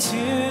into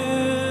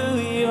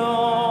your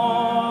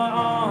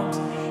arms.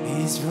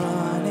 He's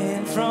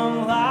running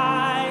from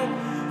life,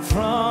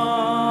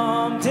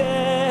 from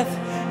death,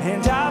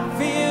 and I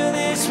feel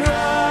this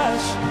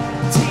rush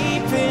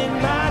deep in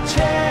my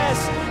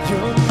chest.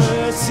 Your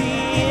mercy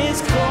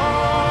is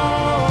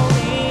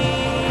calling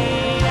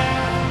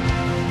out,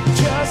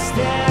 just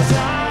as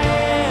I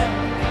am.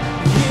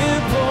 You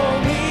pull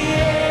me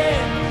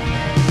in,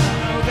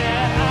 know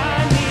that I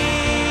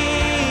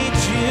need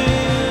you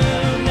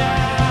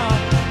now.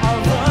 I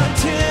run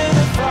to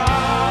the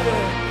Father,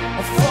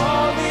 I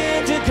fall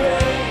into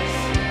grace.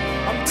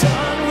 I'm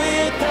done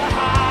with the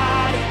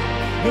hiding,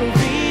 no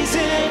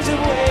reason to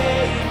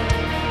wait.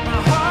 My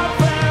heart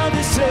found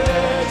a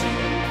surgeon,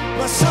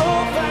 my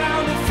soul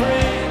found a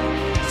friend.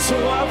 So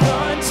I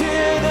run to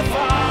the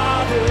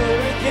Father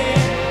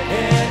again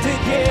and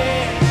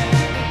again.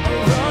 I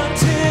run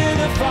to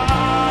the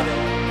Father,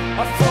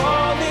 I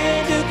fall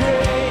into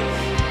grace.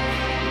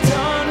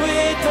 Done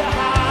with the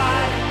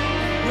hiding,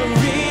 no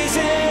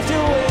reason to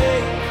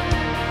wait.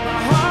 My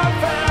heart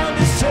found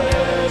a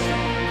surgeon,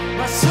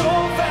 my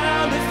soul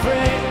found a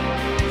friend.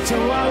 So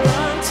I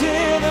run to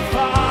the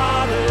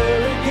Father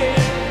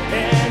again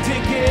and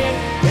again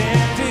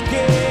and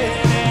again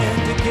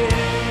and again.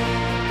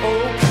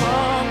 Oh,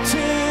 come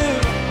to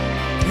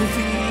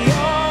the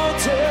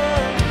altar.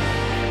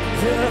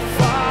 The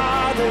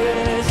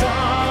Father's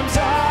arms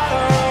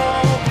are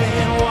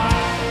open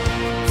wide.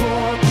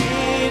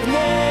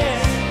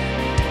 Forgiveness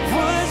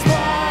was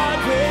bought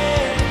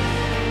with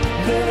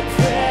the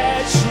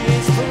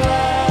precious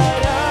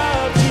blood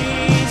of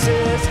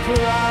Jesus Christ.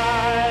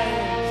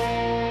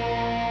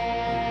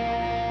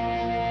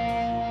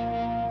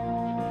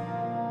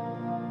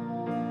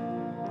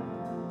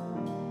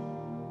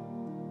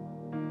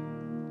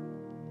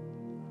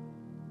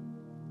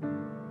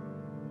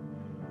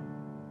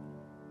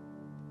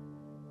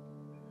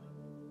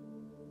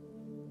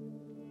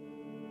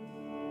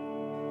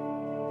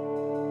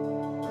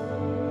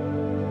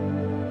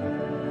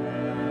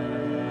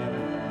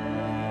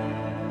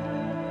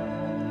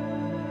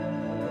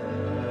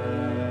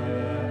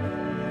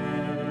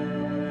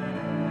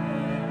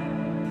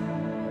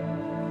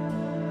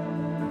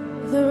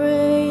 The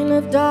reign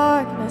of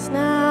darkness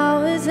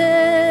now is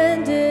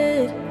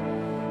ended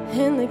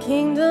in the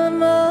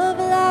kingdom of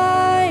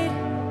light,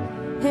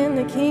 in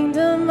the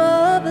kingdom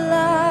of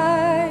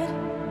light.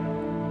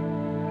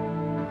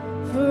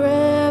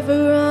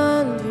 Forever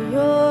under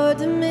your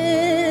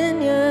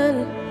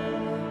dominion,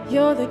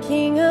 you're the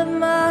king of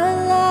my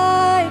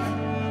life,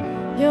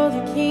 you're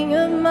the king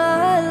of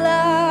my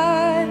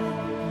life.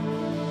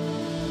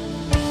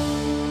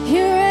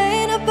 You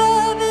reign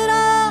above it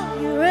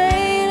all, you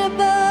reign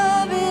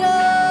above it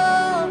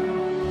all,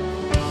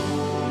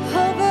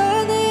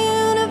 over the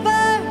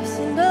universe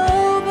and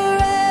over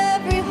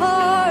every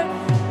heart.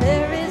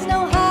 There is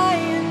no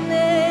higher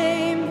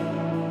name.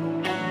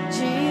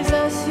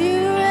 Jesus, you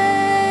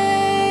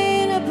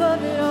reign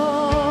above it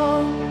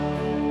all.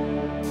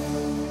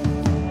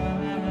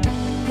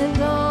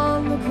 And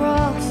on the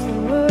cross the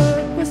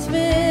work was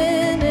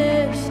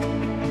finished.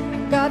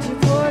 God, you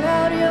poured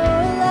out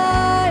your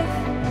life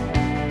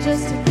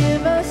just to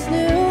give us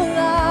new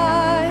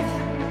life.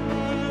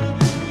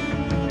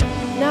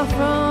 Now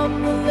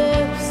from the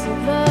lips of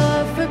the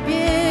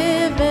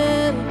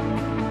forgiven,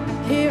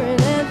 hear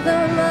an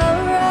anthem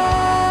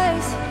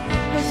arise,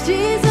 'cause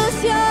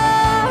Jesus,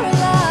 you're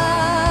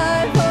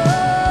alive.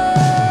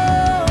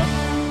 Oh,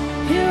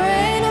 you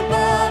reign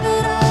above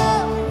it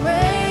all, you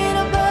reign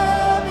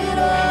above it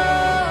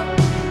all,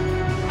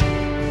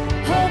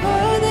 over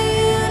the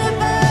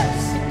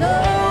universe and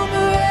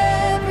over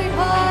every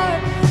heart.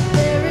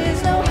 There is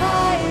no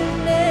higher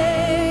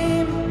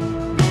name.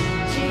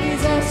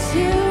 Jesus,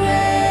 you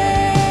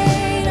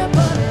reign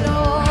above it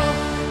all.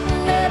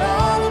 Let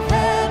all of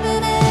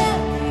heaven and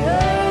the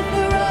earth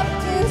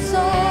erupt in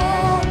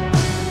song.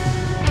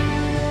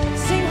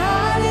 Sing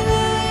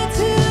hallelujah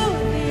to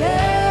the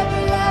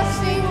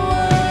everlasting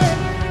one.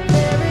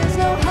 There is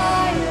no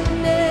higher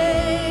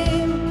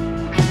name.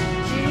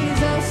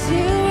 Jesus,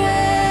 you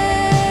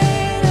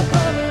reign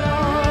above it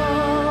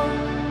all.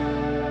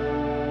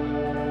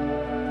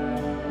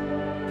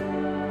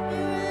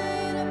 You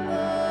reign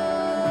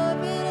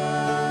above it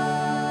all.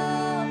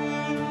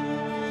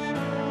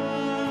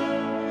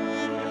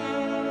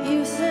 You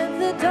sent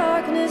the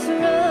darkness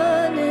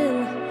running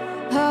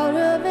out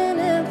of an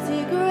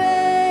empty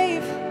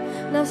grave.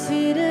 Now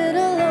seated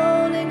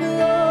alone in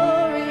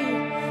glory,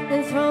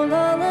 enthroned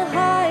on the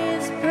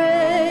highest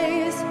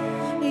praise.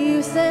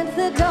 You sent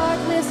the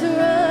darkness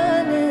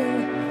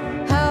running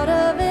out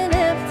of an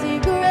empty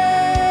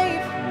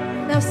grave.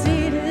 Now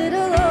seated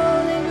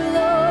alone in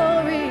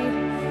glory,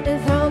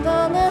 enthroned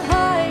on the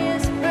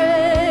highest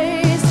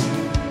praise.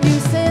 You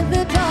sent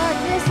the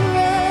darkness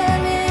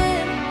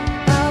running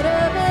out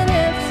of an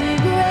empty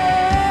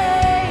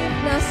grave.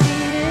 Now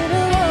seated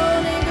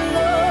alone in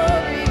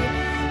glory,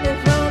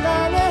 enthroned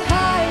on the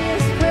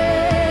highest praise.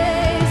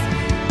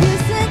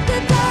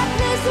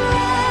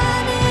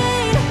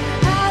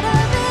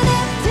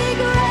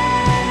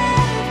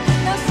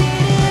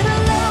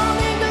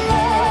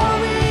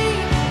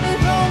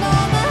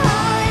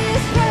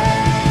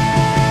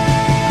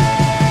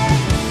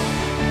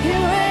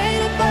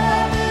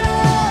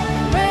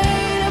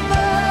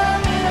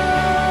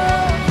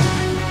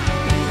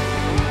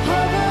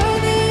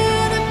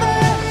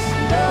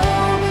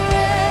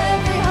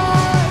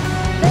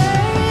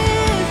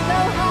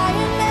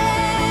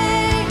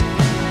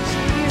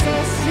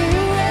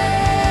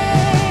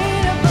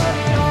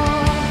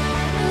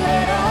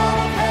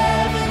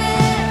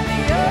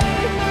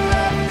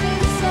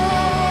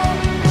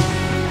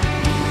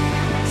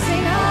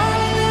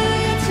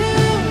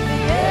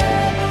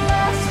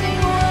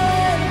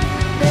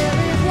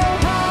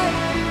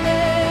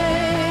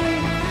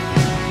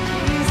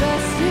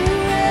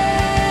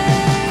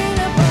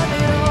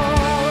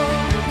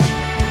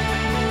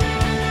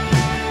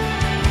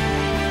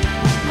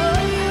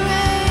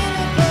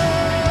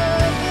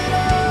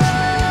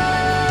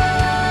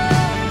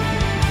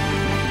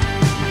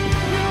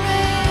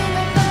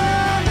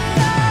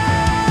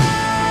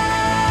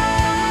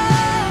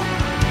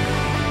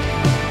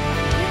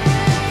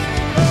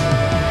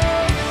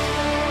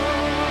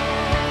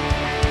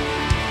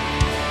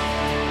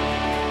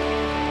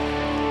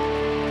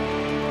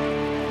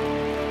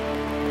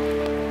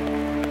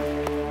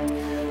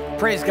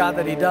 praise God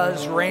that he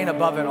does reign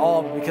above it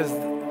all, because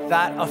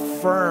that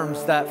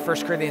affirms that 1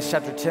 Corinthians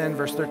chapter 10,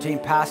 verse 13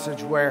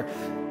 passage where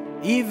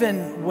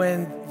even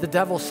when the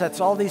devil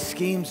sets all these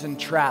schemes and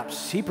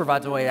traps, he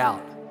provides a way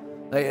out.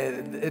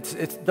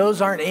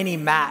 Those aren't any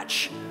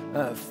match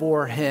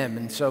for him.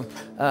 And so,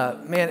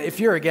 man, if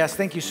you're a guest,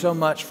 thank you so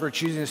much for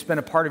choosing to spend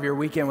a part of your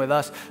weekend with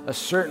us.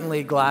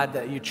 Certainly glad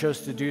that you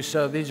chose to do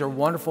so. These are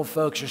wonderful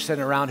folks you're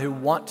sitting around who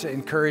want to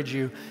encourage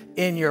you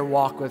in your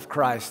walk with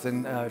Christ.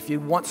 And if you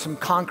want some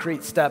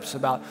concrete steps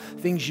about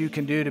things you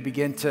can do to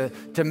begin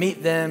to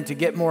meet them, to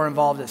get more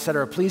involved, et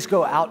cetera, please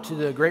go out to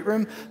the great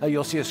room.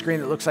 You'll see a screen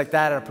that looks like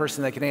that and a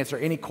person that can answer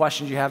any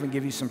questions you have and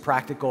give you some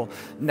practical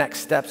next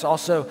steps.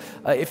 Also,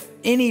 if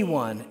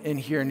anyone in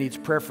here needs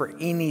prayer for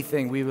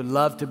anything, we would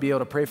love to be able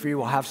to pray for you.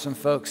 We'll have some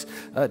folks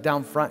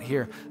down front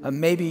here.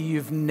 Maybe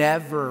you've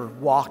never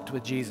walked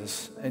with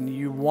Jesus and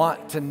you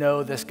want to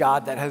know this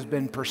God that has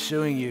been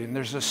pursuing you, and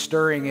there's a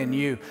stirring in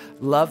you.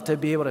 Love to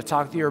be able to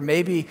talk to you. Or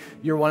maybe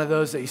you're one of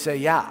those that you say,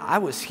 yeah, I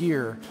was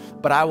here,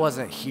 but I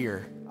wasn't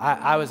here.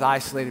 I was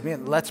isolated.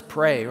 Man, let's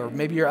pray. Or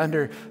maybe you're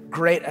under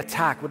great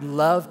attack. Would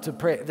love to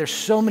pray. There's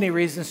so many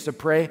reasons to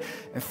pray,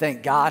 and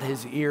thank God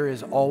his ear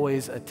is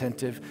always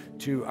attentive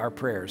to our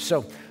prayers.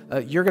 So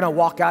you're going to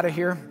walk out of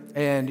here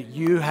and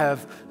you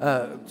have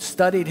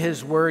studied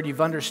his word.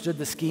 You've understood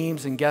the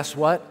schemes, and guess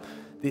what?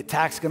 The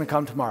attack's going to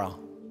come tomorrow.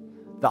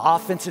 The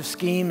offensive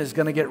scheme is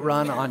going to get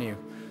run on you.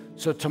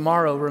 So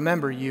tomorrow,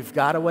 remember, you've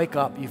got to wake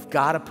up. You've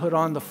got to put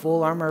on the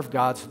full armor of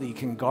God so that you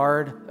can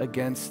guard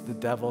against the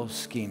devil's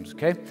schemes,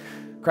 okay?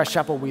 Christ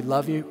Chapel, we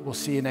love you. We'll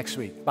see you next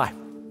week. Bye.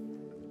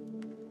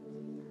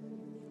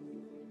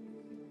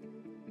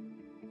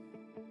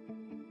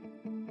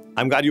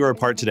 I'm glad you were a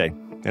part today,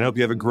 and I hope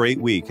you have a great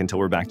week until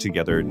we're back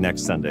together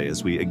next Sunday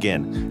as we,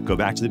 again, go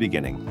back to the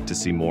beginning to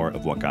see more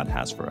of what God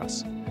has for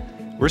us.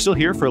 We're still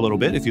here for a little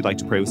bit if you'd like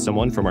to pray with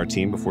someone from our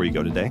team before you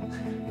go today.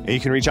 And you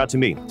can reach out to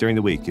me during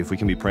the week if we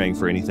can be praying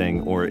for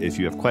anything, or if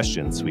you have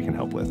questions we can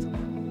help with.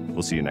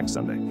 We'll see you next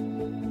Sunday.